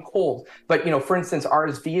common cold. But, you know, for instance,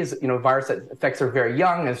 RSV is, you know, a virus that affects our very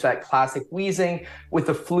young. It's that classic wheezing. With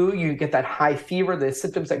the flu, you get that high fever, the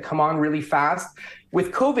symptoms that come on really fast.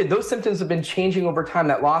 With COVID, those symptoms have been changing over time,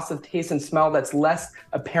 that loss of taste and smell that's less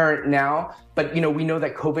apparent now. But, you know, we know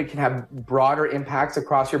that COVID can have broader impacts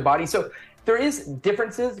across your body. So there is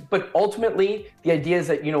differences, but ultimately the idea is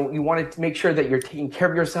that, you know, you want to make sure that you're taking care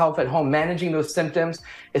of yourself at home, managing those symptoms,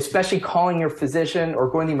 especially calling your physician or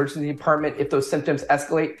going to the emergency department if those symptoms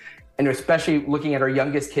escalate. And especially looking at our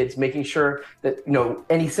youngest kids, making sure that, you know,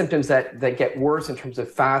 any symptoms that get worse in terms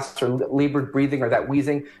of fast or labored breathing or that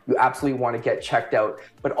wheezing, you absolutely want to get checked out.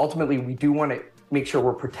 But ultimately, we do want to make sure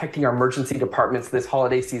we're protecting our emergency departments this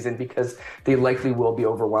holiday season because they likely will be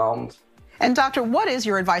overwhelmed. And Doctor, what is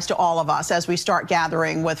your advice to all of us as we start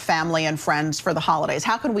gathering with family and friends for the holidays?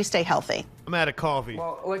 How can we stay healthy? I'm out of coffee.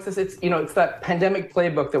 Well, Alexis, it's that pandemic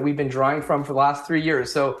playbook that we've been drawing from for the last 3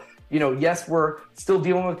 years. So, you know, yes, we're still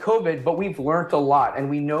dealing with COVID, but we've learned a lot. And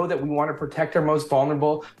we know that we want to protect our most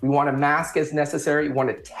vulnerable. We want to mask as necessary. We want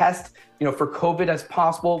to test, you know, for COVID as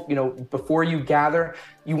possible, you know, before you gather.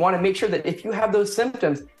 You want to make sure that if you have those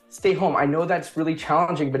symptoms, stay home. I know that's really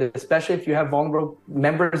challenging, but especially if you have vulnerable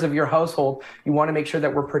members of your household, you want to make sure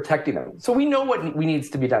that we're protecting them. So we know what needs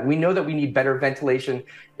to be done. We know that we need better ventilation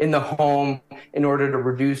in the home in order to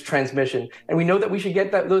reduce transmission. And we know that we should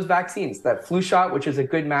get those vaccines, that flu shot, which is a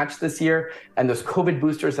good match this year, and those COVID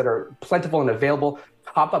boosters that are plentiful and available.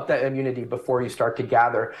 Top up that immunity before you start to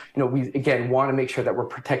gather. You know, we, again, want to make sure that we're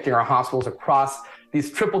protecting our hospitals across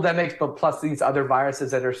these triple demics, but plus these other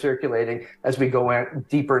viruses that are circulating as we go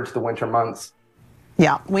deeper into the winter months.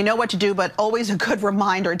 Yeah, we know what to do, but always a good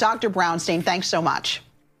reminder. Dr. Brownstein, thanks so much.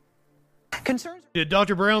 Concerns. Did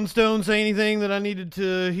Dr. Brownstone say anything that I needed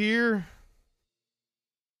to hear?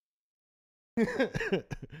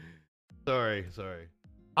 Sorry.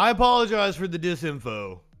 I apologize for the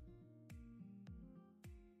disinfo.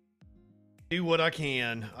 do what I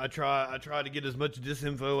can. I try to get as much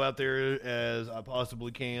disinfo out there as I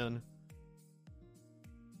possibly can.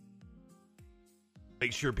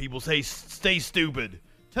 Make sure people stay stupid.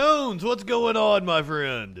 Tones, what's going on, my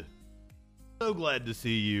friend? So glad to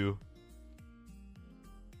see you.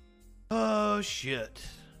 Oh, shit.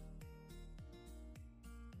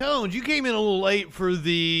 Tones, you came in a little late for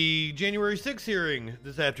the January 6th hearing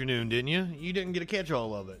this afternoon, didn't you? You didn't get to catch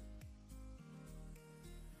all of it.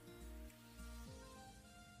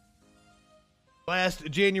 Last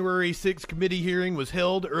January 6th committee hearing was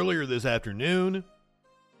held earlier this afternoon.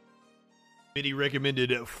 Committee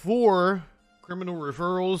recommended 4 criminal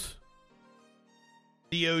referrals.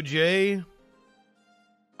 DOJ,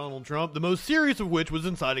 Donald Trump, the most serious of which was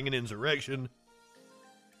inciting an insurrection.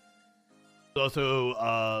 Also,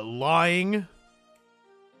 lying,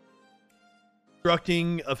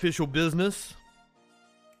 obstructing official business.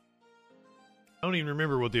 I don't even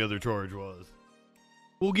remember what the other charge was.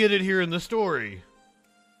 We'll get it here in the story,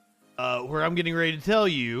 where I'm getting ready to tell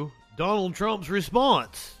you Donald Trump's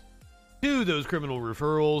response to those criminal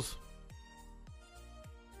referrals.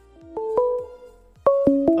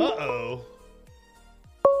 Uh-oh.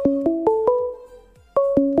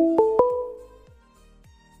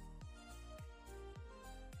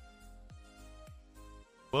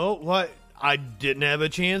 Well, what? I didn't have a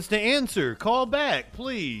chance to answer. Call back,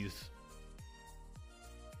 please.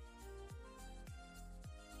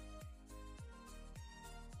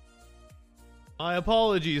 My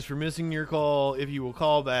apologies for missing your call. If you will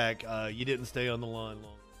call back, you didn't stay on the line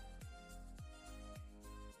long.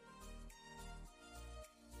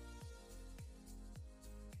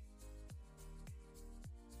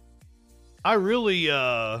 I really,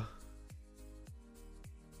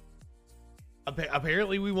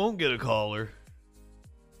 apparently we won't get a caller.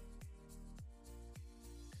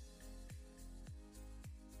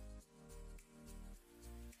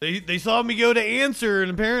 They saw me go to answer, and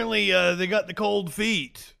apparently they got the cold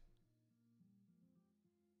feet.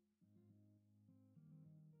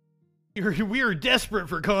 We are desperate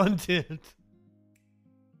for content.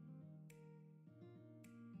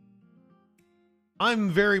 I'm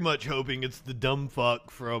very much hoping it's the dumb fuck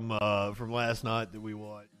from last night that we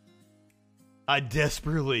watched. I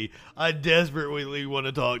desperately want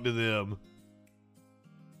to talk to them.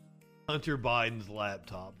 Hunter Biden's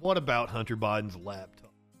laptop. What about Hunter Biden's laptop?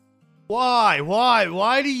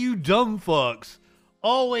 Why do you dumb fucks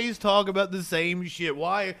always talk about the same shit?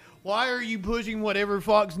 Why are you pushing whatever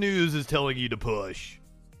Fox News is telling you to push?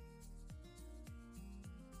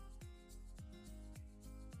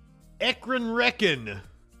 Ekron Reckon.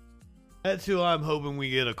 That's who I'm hoping we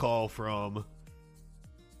get a call from.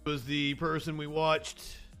 It was the person we watched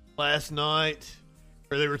last night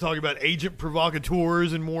where they were talking about agent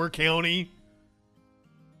provocateurs in Moore County.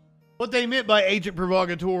 What they meant by agent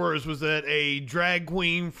provocateurs was that a drag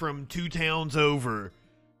queen from 2 towns over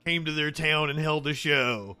came to their town and held a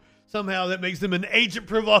show. Somehow that makes them an agent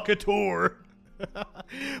provocateur.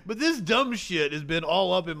 But this dumb shit has been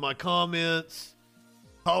all up in my comments,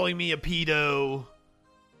 calling me a pedo.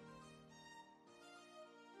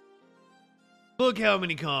 Look how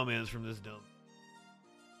many comments from this dumb.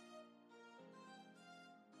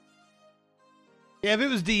 Yeah, if it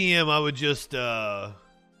was DM, I would just,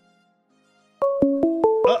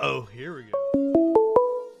 Uh-oh, here we go.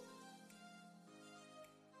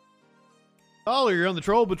 Caller, you're on the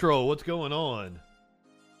Troll Patrol. What's going on?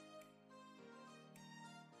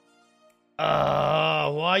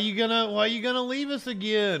 Why you gonna leave us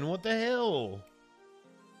again? What the hell?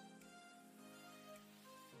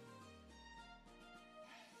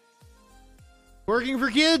 Working for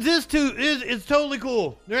kids is totally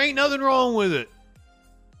cool. There ain't nothing wrong with it.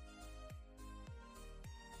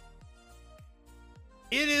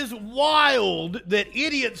 It is wild that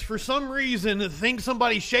idiots, for some reason, think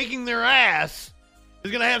somebody shaking their ass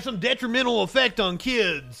is going to have some detrimental effect on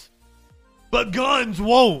kids. But guns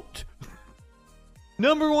won't.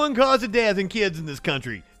 Number 1 cause of death in kids in this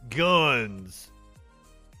country. Guns.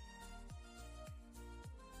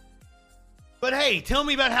 But hey, tell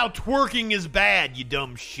me about how twerking is bad, you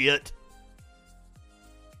dumb shit.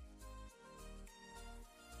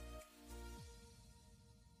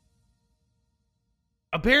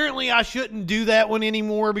 Apparently, I shouldn't do that one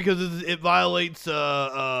anymore because it violates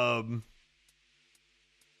terms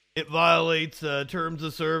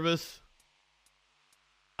of service.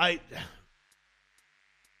 It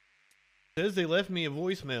says they left me a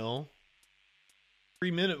voicemail,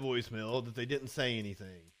 3-minute voicemail, that they didn't say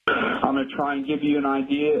anything. I'm going to try and give you an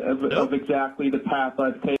idea of exactly the path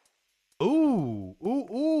I've taken.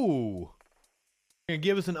 Ooh.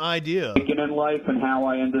 Give us an idea. In life and how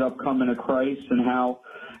I ended up coming to Christ and how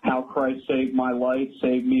Christ saved my life,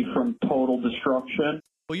 saved me from total destruction.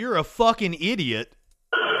 Well, you're a fucking idiot.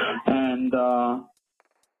 And I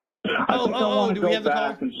think I want to go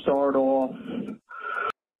back and start off.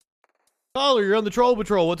 Caller, you're on the Troll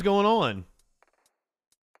Patrol. What's going on?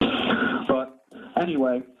 But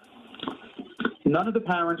anyway, none of the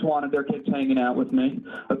parents wanted their kids hanging out with me.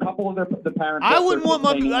 A couple of the parents. I wouldn't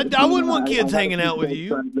want kids hanging out with you.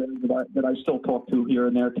 That I still talk to here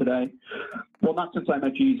and there today. Well, not since I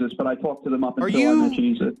met Jesus, but I talked to them up until I met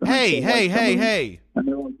Jesus. Hey. And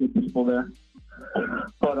there were good people there.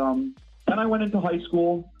 But then I went into high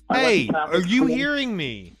school. Are you hearing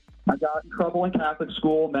me? I got in trouble in Catholic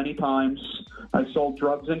school many times. I sold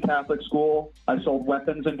drugs in Catholic school. I sold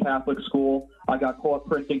weapons in Catholic school. I got caught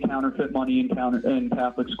printing counterfeit money in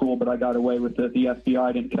Catholic school, but I got away with it. The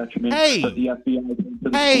FBI didn't catch me. But the FBI came to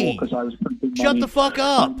the school because I was printing money. Shut the fuck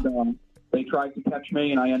up. And, they tried to catch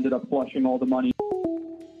me, and I ended up flushing all the money.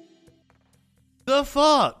 The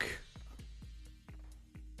fuck?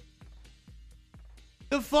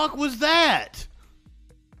 The fuck was that?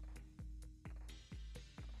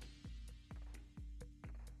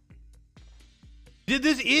 Did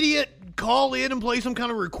this idiot call in and play some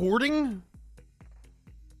kind of recording?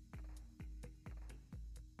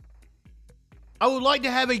 I would like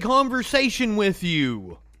to have a conversation with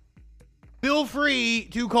you. Feel free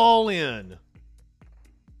to call in.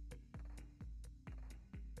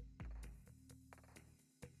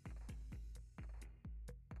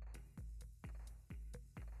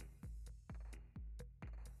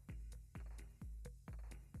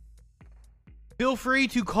 Feel free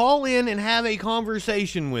to call in and have a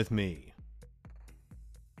conversation with me.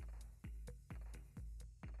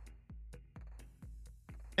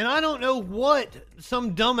 And I don't know what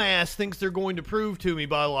some dumbass thinks they're going to prove to me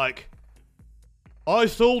by, like, I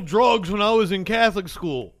sold drugs when I was in Catholic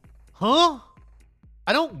school. Huh?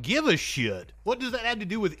 I don't give a shit. What does that have to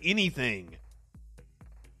do with anything?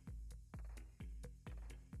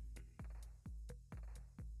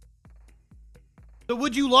 So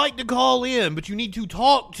would you like to call in, but you need to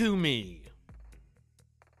talk to me?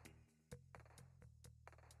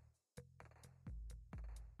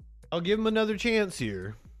 I'll give him another chance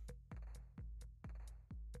here.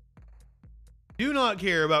 Do not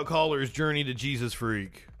care about caller's journey to Jesus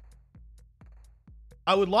Freak.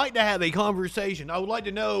 I would like to have a conversation. I would like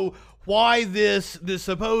to know why this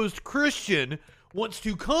supposed Christian wants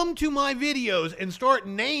to come to my videos and start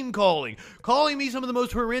name calling me some of the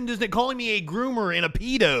most horrendous, calling me a groomer and a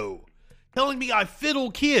pedo, telling me I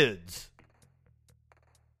fiddle kids.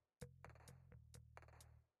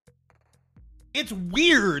 It's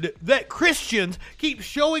weird that Christians keep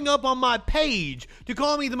showing up on my page to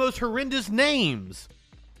call me the most horrendous names.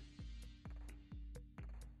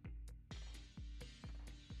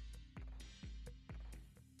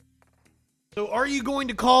 So are you going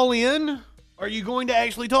to call in? Are you going to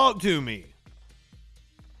actually talk to me?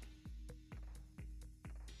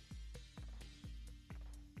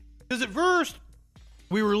 Because at first,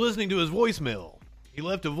 we were listening to his voicemail. He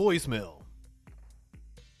left a voicemail.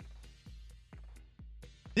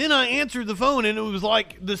 Then I answered the phone and it was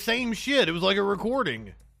like the same shit. It was like a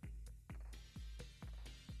recording.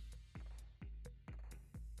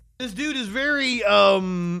 This dude is very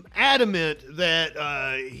adamant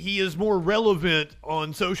that he is more relevant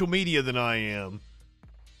on social media than I am.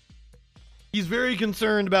 He's very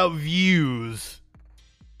concerned about views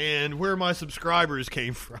and where my subscribers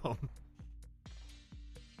came from.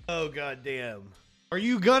 Oh, goddamn. Are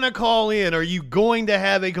you gonna call in? Are you going to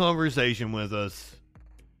have a conversation with us?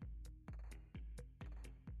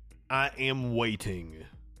 I am waiting.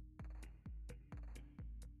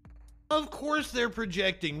 Of course they're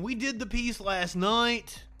projecting. We did the piece last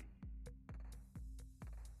night.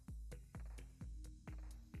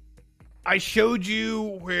 I showed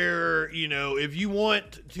you where, if you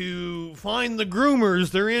want to find the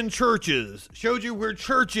groomers, they're in churches. Showed you where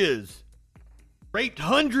churches raped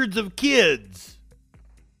hundreds of kids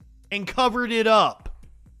and covered it up.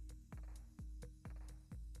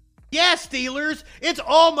 Yes, Steelers, it's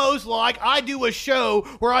almost like I do a show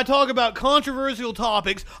where I talk about controversial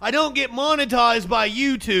topics, I don't get monetized by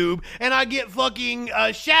YouTube, and I get fucking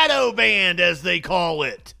shadow banned, as they call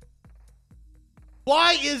it.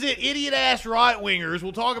 Why is it idiot-ass right-wingers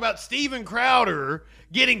will talk about Steven Crowder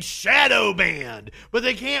getting shadow banned, but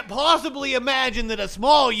they can't possibly imagine that a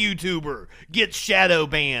small YouTuber gets shadow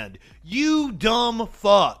banned? You dumb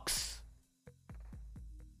fucks.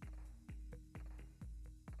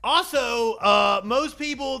 Also, most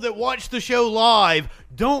people that watch the show live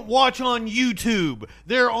don't watch on YouTube.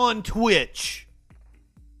 They're on Twitch.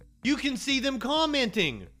 You can see them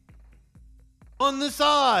commenting on the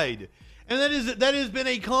side. And that has been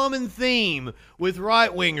a common theme with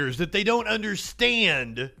right-wingers, that they don't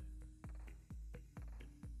understand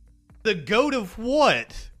the goat of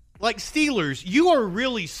what? Like, Steelers, you are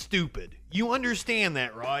really stupid. You understand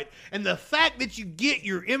that, right? And the fact that you get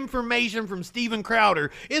your information from Steven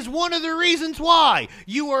Crowder is one of the reasons why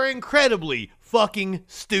you are incredibly fucking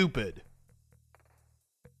stupid.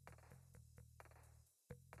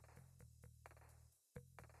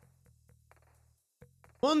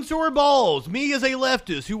 Mansour Balls, me as a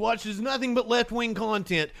leftist who watches nothing but left-wing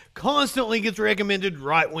content, constantly gets recommended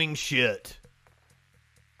right-wing shit.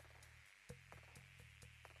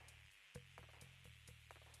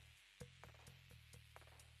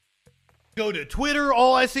 Go to Twitter,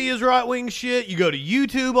 all I see is right-wing shit. You go to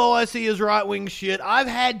YouTube, all I see is right-wing shit. I've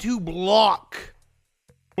had to block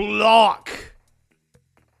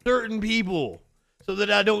certain people so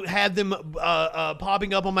that I don't have them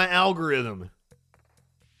popping up on my algorithm.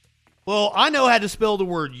 Well, I know how to spell the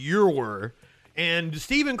word your, and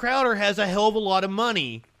Steven Crowder has a hell of a lot of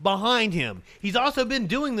money behind him. He's also been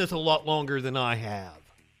doing this a lot longer than I have.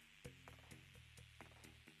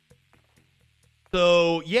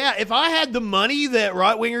 So, yeah, if I had the money that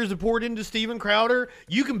right-wingers have poured into Steven Crowder,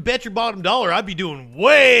 you can bet your bottom dollar I'd be doing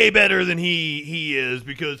way better than he is,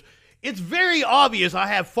 because it's very obvious I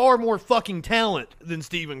have far more fucking talent than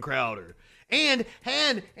Steven Crowder. And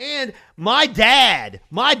my dad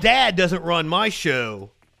doesn't run my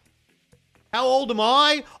show. How old am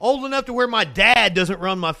I? Old enough to where my dad doesn't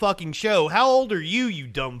run my fucking show. How old are you, you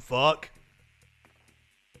dumb fuck?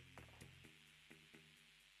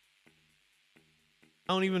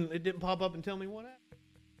 It didn't pop up and tell me what happened.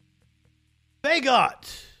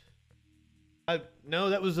 Fagot. No,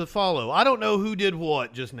 that was a follow. I don't know who did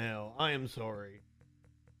what just now. I am sorry.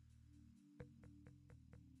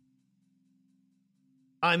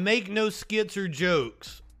 I make no skits or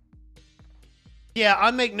jokes. Yeah,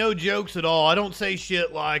 I make no jokes at all. I don't say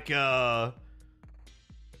shit like, I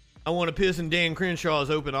want to piss in Dan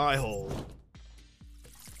Crenshaw's open eye hole.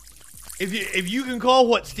 If you can call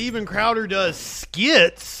what Steven Crowder does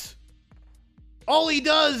skits, all he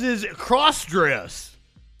does is cross-dress.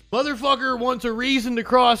 Motherfucker wants a reason to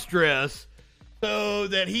cross-dress so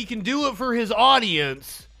that he can do it for his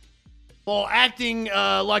audience while acting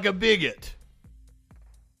like a bigot.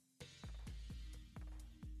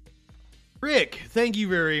 Rick, thank you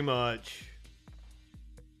very much.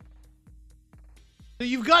 So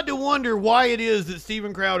you've got to wonder why it is that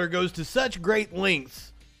Steven Crowder goes to such great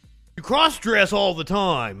lengths to cross-dress all the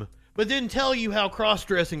time, but then tell you how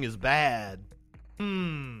cross-dressing is bad.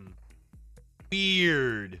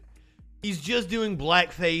 Weird. He's just doing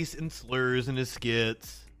blackface and slurs in his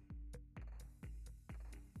skits.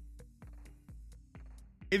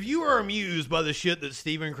 If you are amused by the shit that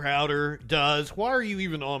Steven Crowder does, why are you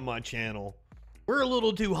even on my channel? We're a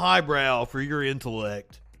little too highbrow for your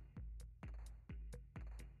intellect.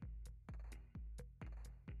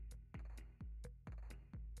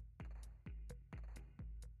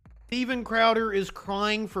 Steven Crowder is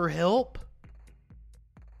crying for help?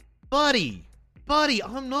 Buddy,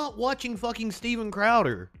 I'm not watching fucking Steven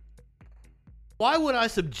Crowder. Why would I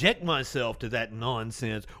subject myself to that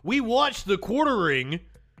nonsense? We watched The Quartering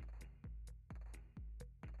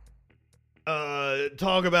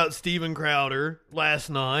talk about Steven Crowder last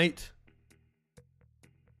night.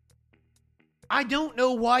 I don't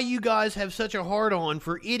know why you guys have such a hard-on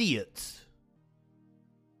for idiots.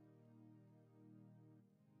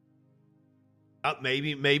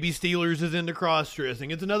 Maybe Steelers is into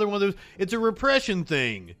cross-dressing. It's another one of those, it's a repression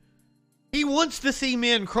thing. He wants to see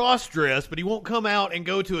men cross-dress, but he won't come out and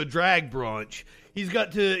go to a drag brunch. He's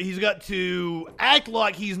got to act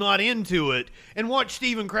like he's not into it and watch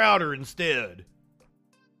Steven Crowder instead.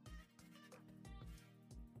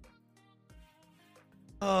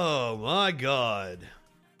 Oh my God.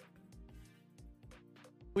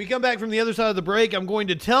 When we come back from the other side of the break, I'm going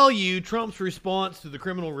to tell you Trump's response to the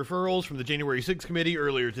criminal referrals from the January 6th committee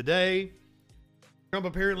earlier today. Trump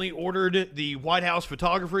apparently ordered the White House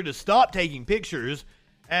photographer to stop taking pictures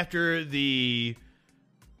after the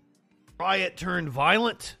riot turned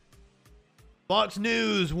violent. Fox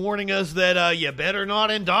News warning us that you better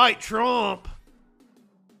not indict Trump.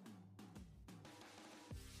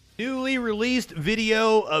 Newly released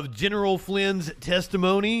video of General Flynn's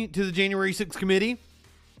testimony to the January 6th committee.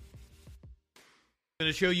 I'm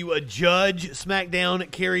going to show you a judge smack down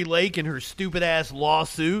Kari Lake in her stupid ass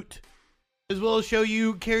lawsuit, as well as show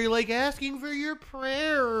you Kari Lake asking for your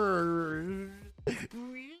prayers.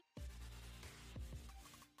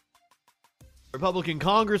 Republican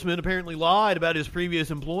congressman apparently lied about his previous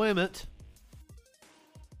employment.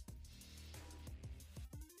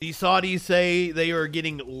 The Saudis say they are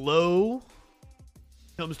getting low when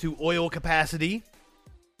it comes to oil capacity.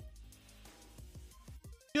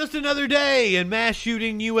 Just another day in mass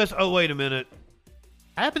shooting U.S. Oh, wait a minute.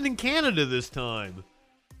 Happened in Canada this time.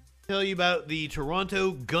 Tell you about the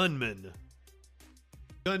Toronto gunman.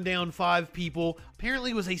 Gunned down 5 people.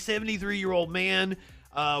 Apparently it was a 73-year-old man.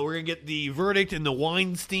 We're going to get the verdict in the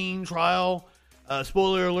Weinstein trial.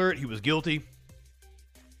 Spoiler alert, he was guilty.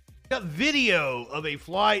 Got video of a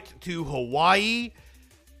flight to Hawaii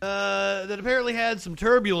that apparently had some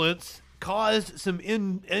turbulence, caused some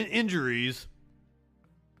injuries.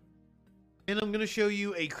 And I'm going to show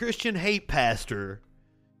you a Christian hate pastor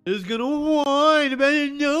is going to whine about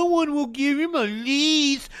it. No one will give him a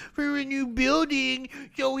lease for a new building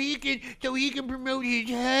so he can promote his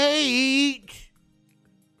hate.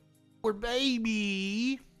 Poor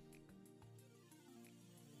baby.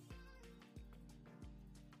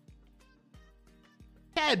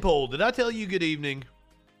 Tadpole, did I tell you good evening?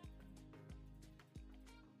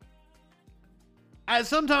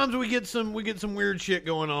 Sometimes we get some weird shit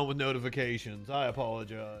going on with notifications. I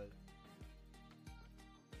apologize.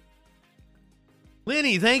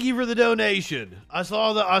 Lenny, thank you for the donation. I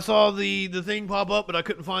saw the thing pop up, but I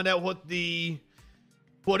couldn't find out what it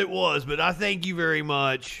was. But I thank you very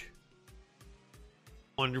much.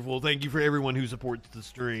 Wonderful. Thank you for everyone who supports the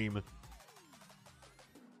stream.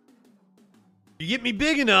 You get me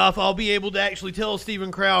big enough, I'll be able to actually tell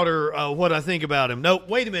Steven Crowder what I think about him. No,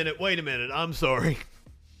 wait a minute. I'm sorry.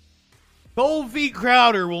 Cold Feet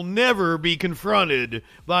Crowder will never be confronted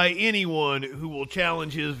by anyone who will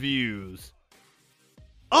challenge his views.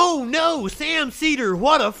 Oh no, Sam Cedar,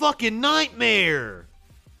 what a fucking nightmare.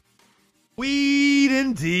 Weed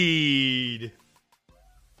indeed.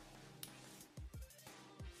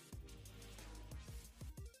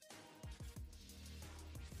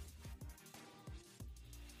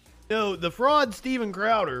 No, the fraud Steven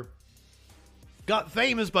Crowder got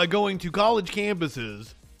famous by going to college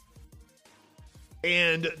campuses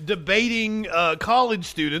and debating college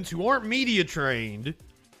students who aren't media trained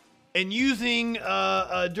and using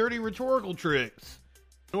dirty rhetorical tricks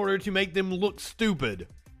in order to make them look stupid.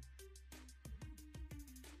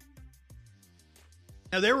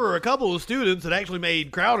 Now, there were a couple of students that actually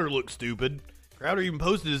made Crowder look stupid. Crowder even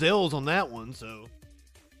posted his L's on that one, so...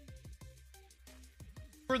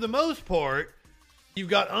 For the most part, you've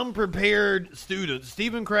got unprepared students.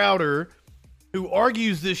 Steven Crowder, who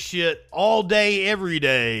argues this shit all day, every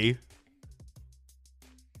day,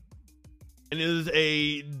 and is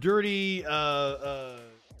a dirty, an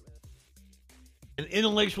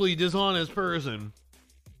intellectually dishonest person,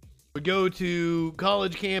 would go to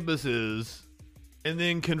college campuses and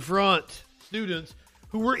then confront students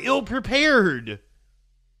who were ill-prepared.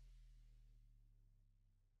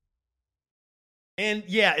 And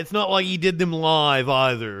yeah, it's not like he did them live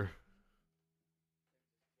either.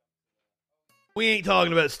 We ain't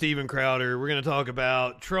talking about Steven Crowder. We're going to talk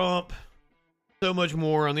about Trump. So much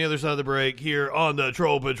more on the other side of the break here on the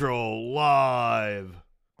Troll Patrol Live.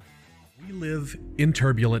 We live in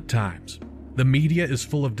turbulent times. The media is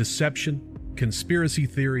full of deception, conspiracy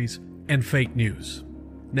theories, and fake news.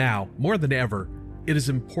 Now, more than ever, it is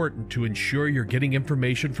important to ensure you're getting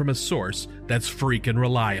information from a source that's freaking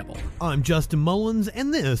reliable. I'm Justin Mullins,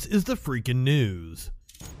 and this is the freaking news.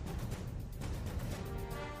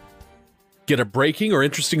 Get a breaking or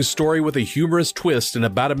interesting story with a humorous twist in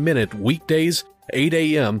about a minute weekdays, 8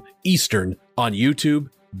 a.m. Eastern on YouTube,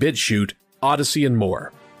 BitChute, Odyssey, and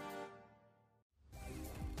more.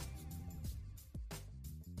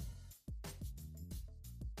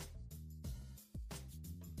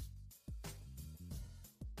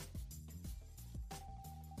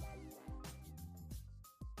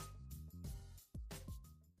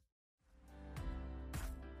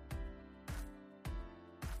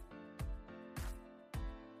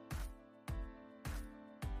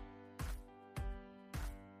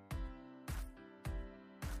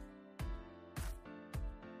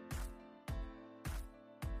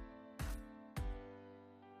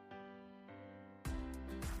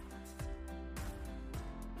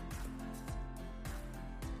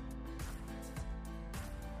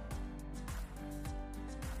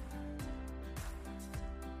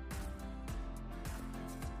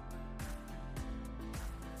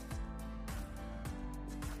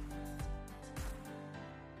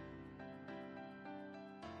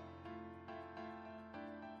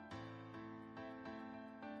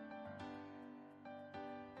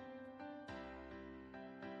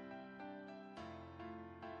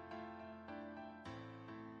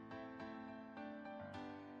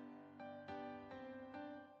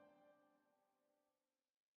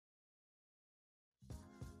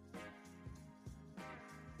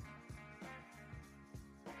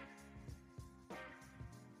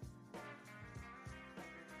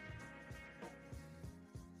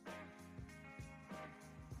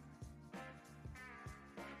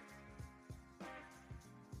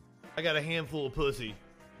 I got a handful of pussy.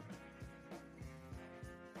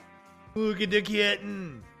 Look at the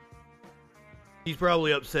kitten. She's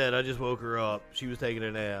probably upset. I just woke her up. She was taking a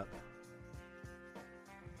nap.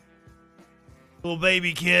 Little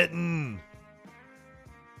baby kitten.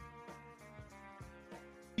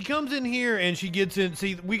 She comes in here and she gets in.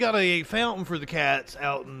 See, we got a fountain for the cats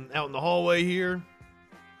out in the hallway here.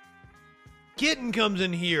 Kitten comes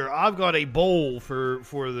in here. I've got a bowl for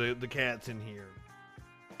the cats in here.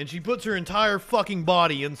 And she puts her entire fucking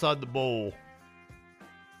body inside the bowl.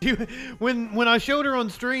 When I showed her on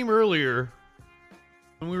stream earlier,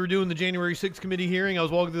 when we were doing the January 6th committee hearing, I was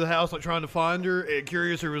walking through the house like trying to find her, and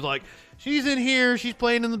Curiouser was like, she's in here, she's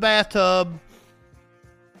playing in the bathtub.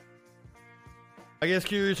 I guess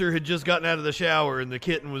Curiouser had just gotten out of the shower and the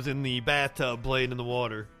kitten was in the bathtub playing in the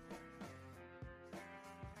water.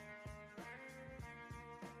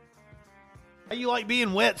 How you like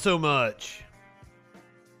being wet so much?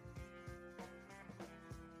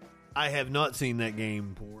 I have not seen that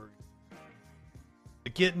game, Porg. The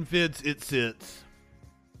kitten fits, it sits.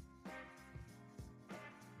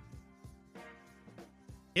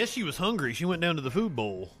 Yes, she was hungry. She went down to the food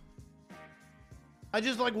bowl. I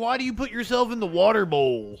just like, why do you put yourself in the water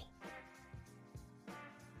bowl?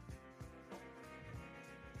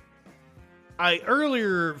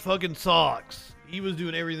 Earlier, fucking Socks. He was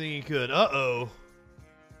doing everything he could. Uh-oh.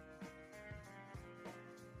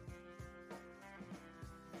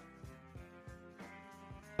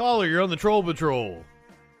 Caller, you're on the Troll Patrol.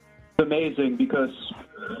 It's amazing because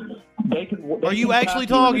they can. Are you actually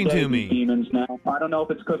talking to me? Demons now. I don't know if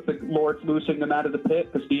it's because the Lord's loosing them out of the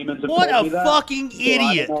pit because demons have What told a me that. fucking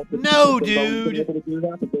idiot! No, dude.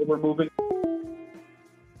 They were moving.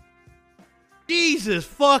 Jesus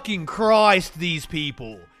fucking Christ, these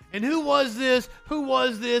people. And who was this? Who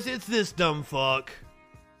was this? It's this dumb fuck.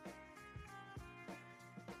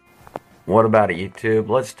 What about it, YouTube?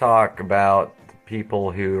 Let's talk about the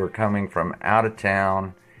people who are coming from out of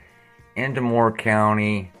town into Moore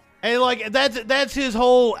County. And like that's his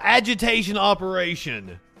whole agitation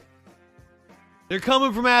operation. They're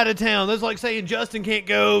coming from out of town. That's like saying Justin can't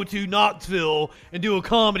go to Knoxville and do a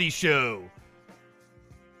comedy show.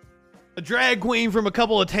 A drag queen from a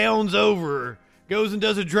couple of towns over goes and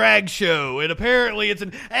does a drag show, and apparently it's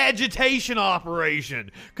an agitation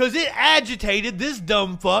operation because it agitated this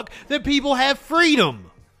dumb fuck that people have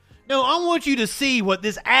freedom. No, I want you to see what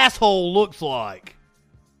this asshole looks like.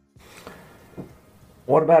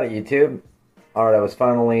 What about it, YouTube? Alright, I was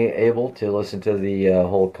finally able to listen to the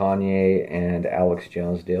whole Kanye and Alex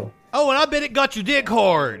Jones deal. Oh, and I bet it got your dick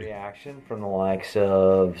hard. Reaction from the likes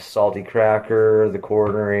of Salty Cracker, The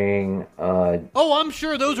Quartering. Oh, I'm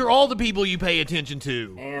sure those are all the people you pay attention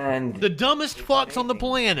to. And the dumbest fucks on the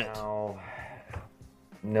planet.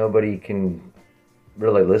 Nobody can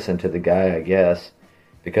really listen to the guy, I guess,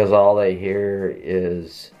 because all they hear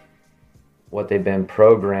is what they've been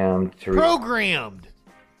programmed to. Programmed!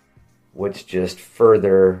 Which just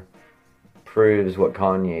further proves what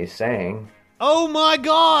Kanye's saying. Oh my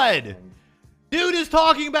god! Dude is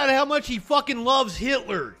talking about how much he fucking loves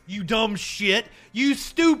Hitler, you dumb shit. You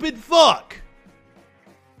stupid fuck.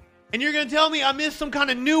 And you're gonna tell me I missed some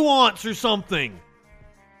kind of nuance or something.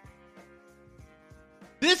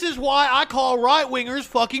 This is why I call right-wingers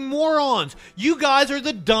fucking morons. You guys are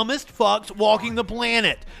the dumbest fucks walking the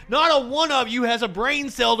planet. Not a one of you has a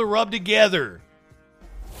brain cell to rub together.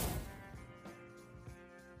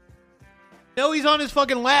 No, he's on his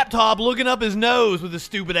fucking laptop looking up his nose with his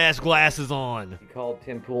stupid-ass glasses on. He called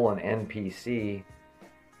Tim Pool an NPC,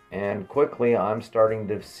 and quickly I'm starting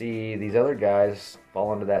to see these other guys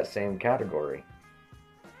fall into that same category.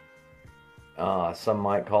 Some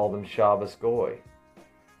might call them Shabbos Goy.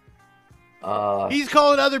 He's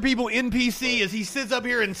calling other people NPC as he sits up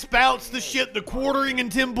here and spouts the shit the Quartering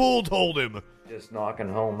and Tim Pool told him. Just knocking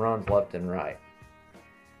home runs left and right.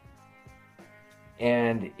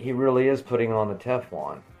 And he really is putting on the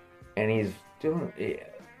Teflon. And he's doing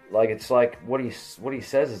like, it's like what he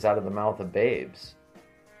says is out of the mouth of babes.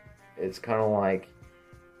 It's kind of like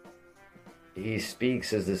he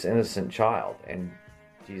speaks as this innocent child. And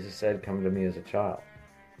Jesus said, "Come to me as a child."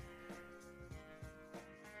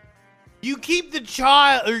 You keep the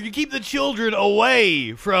children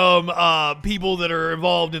away from people that are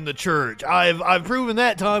involved in the church. I've proven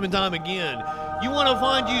that time and time again. You want to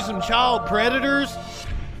find you some child predators?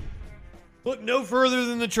 Look no further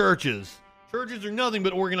than the churches. Churches are nothing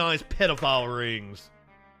but organized pedophile rings.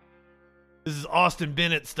 This is Austin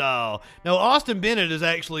Bennett style. Now, Austin Bennett is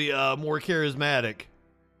actually more charismatic.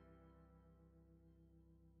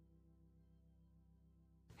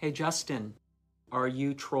 Hey, Justin, are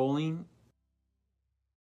you trolling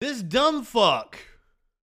This dumb fuck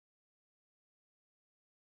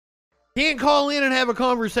can't call in and have a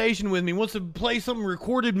conversation with me, wants to play some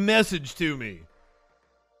recorded message to me.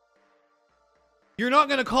 You're not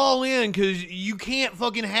going to call in because you can't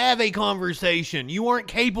fucking have a conversation. You aren't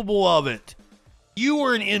capable of it. You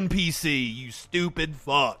are an NPC, you stupid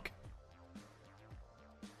fuck.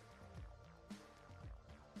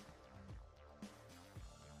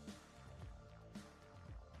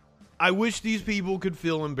 I wish these people could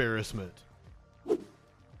feel embarrassment.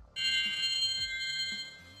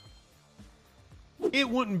 It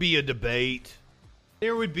wouldn't be a debate.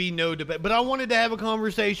 There would be no debate. But I wanted to have a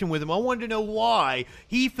conversation with him. I wanted to know why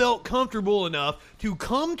he felt comfortable enough to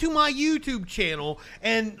come to my YouTube channel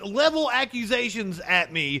and level accusations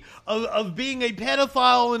at me of being a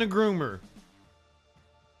pedophile and a groomer.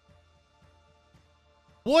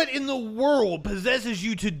 What in the world possesses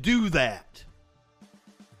you to do that?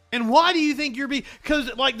 And why do you think you're being...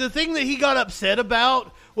 Because, like, the thing that he got upset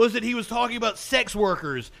about was that he was talking about sex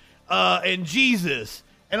workers and Jesus.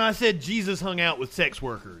 And I said Jesus hung out with sex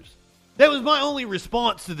workers. That was my only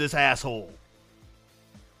response to this asshole.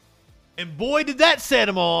 And boy, did that set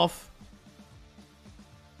him off.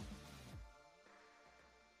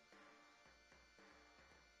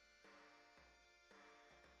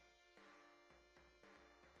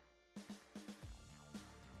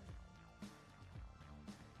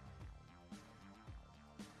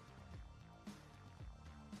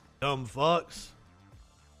 Dumb fucks.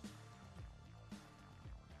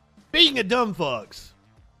 Speaking of dumb fucks,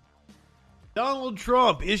 Donald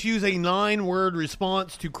Trump issues a 9-word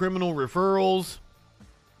response to criminal referrals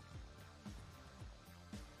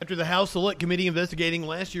after the House Select Committee investigating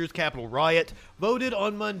last year's Capitol riot voted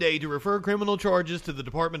on Monday to refer criminal charges to the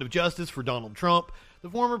Department of Justice for Donald Trump. The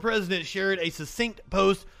former president shared a succinct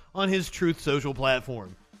post on his Truth Social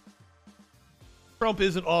platform. Trump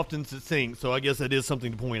isn't often succinct, so I guess that is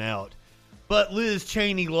something to point out. But Liz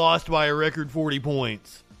Cheney lost by a record 40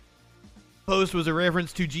 points. Post was a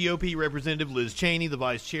reference to GOP Representative Liz Cheney, the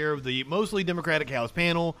vice chair of the mostly Democratic House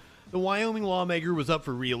panel. The Wyoming lawmaker was up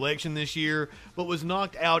for re-election this year, but was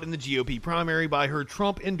knocked out in the GOP primary by her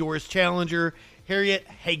Trump-endorsed challenger, Harriet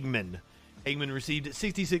Hageman. Hageman received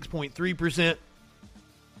 66.3%.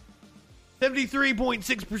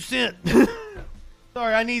 73.6%.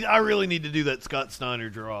 Sorry, I really need to do that Scott Steiner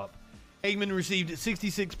drop. Hageman received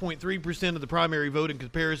 66.3% of the primary vote in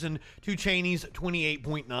comparison to Cheney's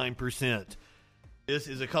 28.9%. This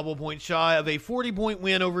is a couple points shy of a 40-point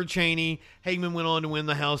win over Cheney. Hageman went on to win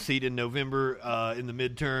the House seat in November in the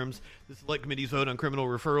midterms. The Select Committee's vote on criminal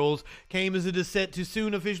referrals came as it is set to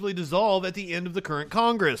soon officially dissolve at the end of the current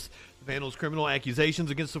Congress. The panel's criminal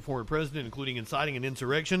accusations against the former president, including inciting an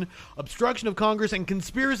insurrection, obstruction of Congress, and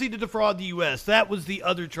conspiracy to defraud the U.S. That was the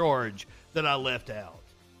other charge that I left out.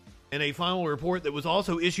 In a final report that was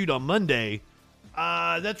also issued on Monday,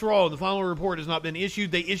 that's wrong. The final report has not been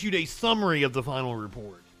issued. They issued a summary of the final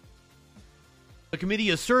report. The committee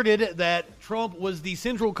asserted that Trump was the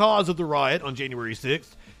central cause of the riot on January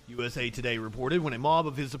 6th. USA Today reported when a mob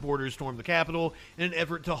of his supporters stormed the Capitol in an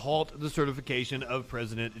effort to halt the certification of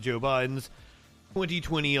President Joe Biden's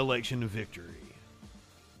 2020 election victory.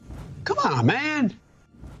 Come on, man.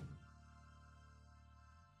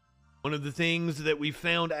 One of the things that we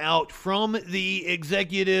found out from the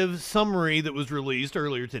executive summary that was released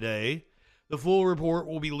earlier today, the full report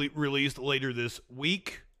will be released later this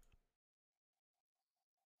week.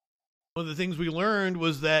 One of the things we learned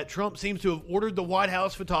was that Trump seems to have ordered the White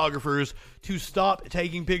House photographers to stop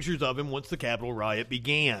taking pictures of him once the Capitol riot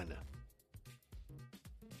began.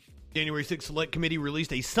 January 6th Select Committee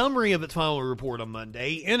released a summary of its final report on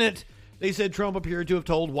Monday. In it, they said Trump appeared to have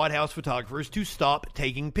told White House photographers to stop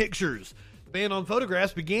taking pictures. The ban on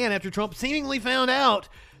photographs began after Trump seemingly found out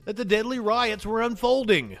that the deadly riots were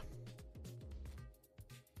unfolding.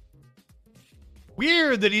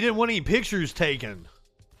 Weird that he didn't want any pictures taken.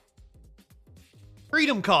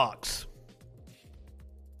 Freedom cocks.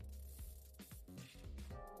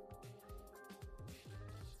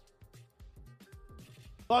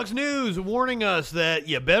 Fox News warning us that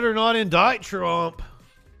you better not indict Trump.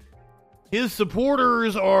 His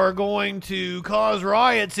supporters are going to cause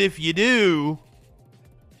riots if you do.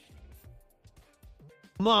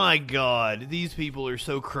 My God, these people are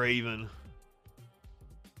so craven.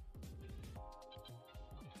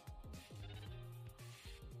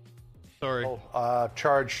 Sorry.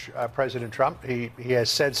 Charge President Trump. He has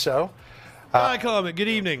said so. Hi, comment. Good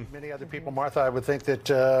evening. Many other people, Martha, I would think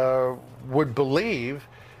that would believe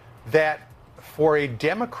that for a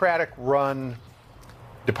Democratic-run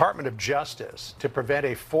Department of Justice to prevent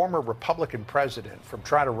a former Republican president from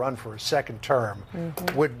trying to run for a second term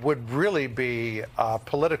would really be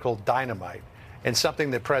political dynamite and something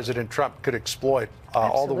that President Trump could exploit.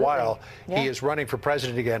 All the while he is running for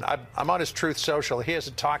president again. I'm on his Truth Social. He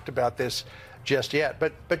hasn't talked about this just yet,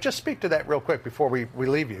 but just speak to that real quick before we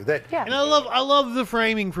leave you. And I love the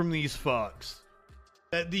framing from these fucks.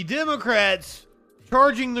 That the Democrats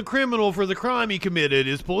charging the criminal for the crime he committed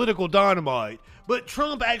is political dynamite, but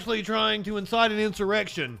Trump actually trying to incite an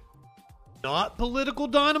insurrection, not political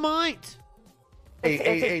dynamite.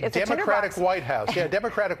 A Democratic White House. Yeah,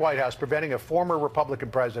 Democratic White House preventing a former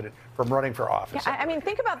Republican president from running for office. Yeah, I mean,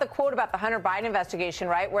 think about the quote about the Hunter Biden investigation,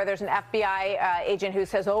 right, where there's an FBI agent who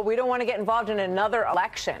says, oh, we don't want to get involved in another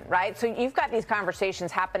election, right? So you've got these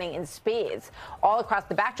conversations happening in spades all across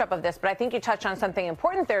the backdrop of this. But I think you touched on something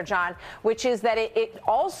important there, John, which is that it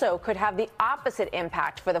also could have the opposite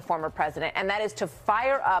impact for the former president, and that is to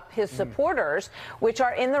fire up his supporters, which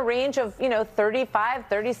are in the range of, 35,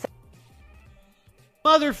 36.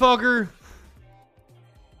 Motherfucker.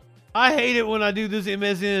 I hate it when I do this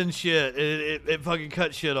MSN shit. It fucking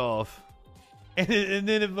cuts shit off. And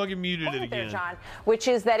then it fucking muted it again. There, John, which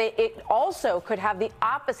is that it also could have the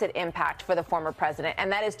opposite impact for the former president,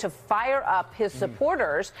 and that is to fire up his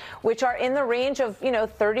supporters, which are in the range of,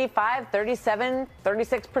 35, 37,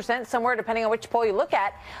 36%, somewhere, depending on which poll you look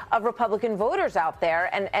at, of Republican voters out there.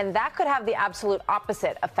 And that could have the absolute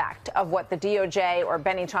opposite effect of what the DOJ or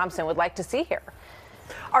Benny Thompson would like to see here.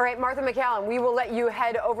 All right, Martha MacCallum, we will let you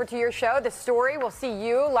head over to your show, The Story. We'll see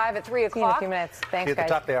you live at 3 o'clock. See you in a few minutes. Thanks, See you at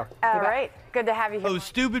the top there. All right. Good to have you here. Oh,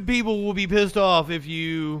 stupid people will be pissed off if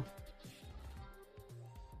you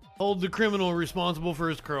hold the criminal responsible for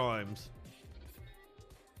his crimes.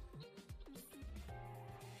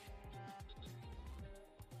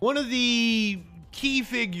 One of the key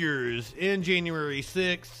figures in January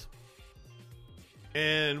 6th,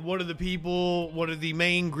 and one of the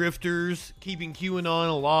main grifters keeping QAnon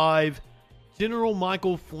alive, General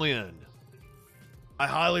Michael Flynn. I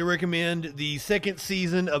highly recommend the second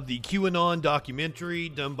season of the QAnon documentary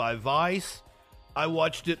done by Vice. I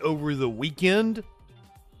watched it over the weekend.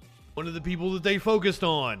 One of the people that they focused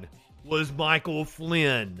on was Michael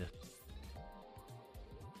Flynn.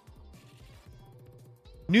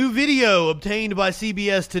 New video obtained by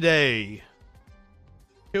CBS today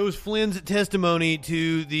shows Flynn's testimony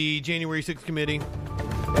to the January 6th committee.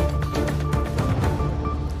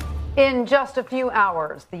 In just a few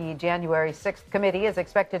hours, the January 6th committee is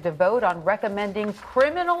expected to vote on recommending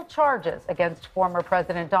criminal charges against former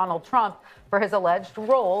President Donald Trump for his alleged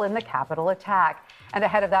role in the Capitol attack. And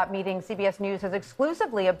ahead of that meeting, CBS News has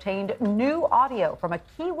exclusively obtained new audio from a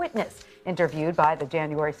key witness interviewed by the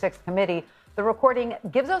January 6th committee. The recording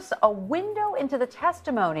gives us a window into the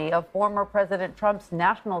testimony of former President Trump's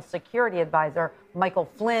national security advisor, Michael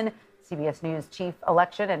Flynn. CBS News chief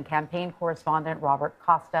election and campaign correspondent Robert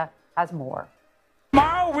Costa has more.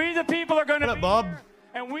 Tomorrow, we the people are going to be Bob? here,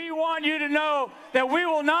 and we want you to know that we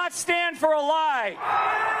will not stand for a lie.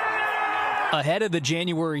 Ahead of the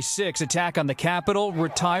January 6 attack on the Capitol,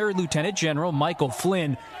 retired Lieutenant General Michael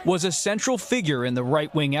Flynn was a central figure in the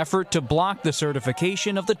right-wing effort to block the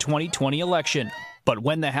certification of the 2020 election. But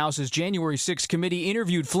when the House's January 6 committee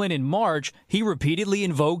interviewed Flynn in March, he repeatedly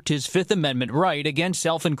invoked his Fifth Amendment right against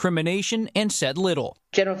self-incrimination and said little.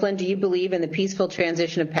 General Flynn, do you believe in the peaceful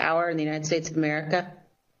transition of power in the United States of America?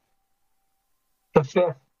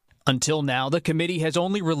 Until now, the committee has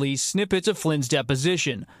only released snippets of Flynn's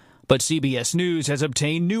deposition. But CBS News has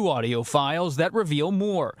obtained new audio files that reveal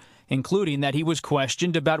more, including that he was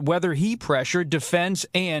questioned about whether he pressured defense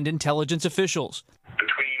and intelligence officials.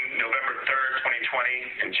 Between November 3rd,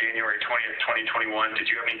 2020 and January 20th, 2021, did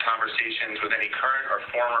you have any conversations with any current or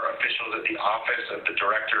former officials at the Office of the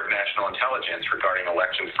Director of National Intelligence regarding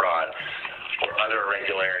election fraud or other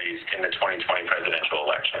irregularities in the 2020 presidential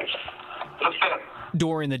elections?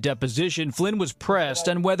 During the deposition, Flynn was pressed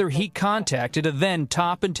on whether he contacted a then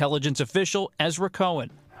top intelligence official, Ezra Cohen.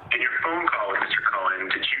 In your phone call with Mr. Cohen,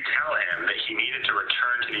 did you tell him that he needed to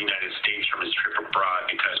return to the United States from his trip abroad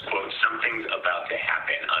because, quote, something's about to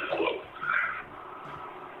happen, unquote?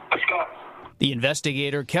 Let's go. The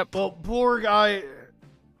investigator kept... Well, poor guy...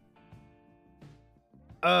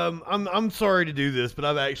 I'm sorry to do this, but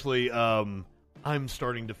I've actually, I'm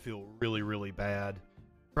starting to feel really, really bad.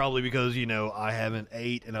 Probably because, I haven't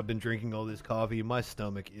ate and I've been drinking all this coffee and my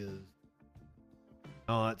stomach is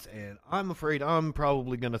nuts and I'm afraid I'm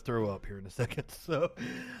probably going to throw up here in a second. So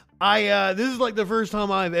this is like the first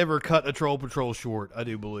time I've ever cut a Troll Patrol short, I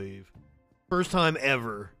do believe. First time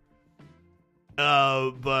ever.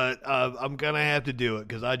 But I'm going to have to do it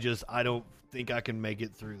because I don't think I can make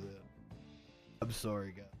it through that. I'm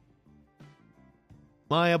sorry, guys.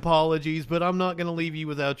 My apologies, but I'm not gonna leave you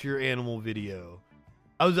without your animal video.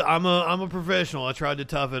 I'm a professional. I tried to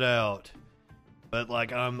tough it out, but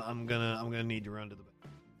like I'm gonna need to run to the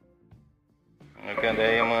back.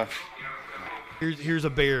 Here's a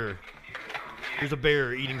bear. Here's a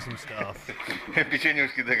bear eating some stuff.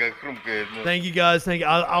 Thank you guys. Thank you.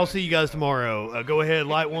 I'll see you guys tomorrow. Go ahead,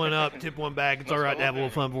 light one up, tip one back. It's all right to have a little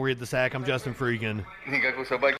fun before we hit the sack. I'm Justin Freakin.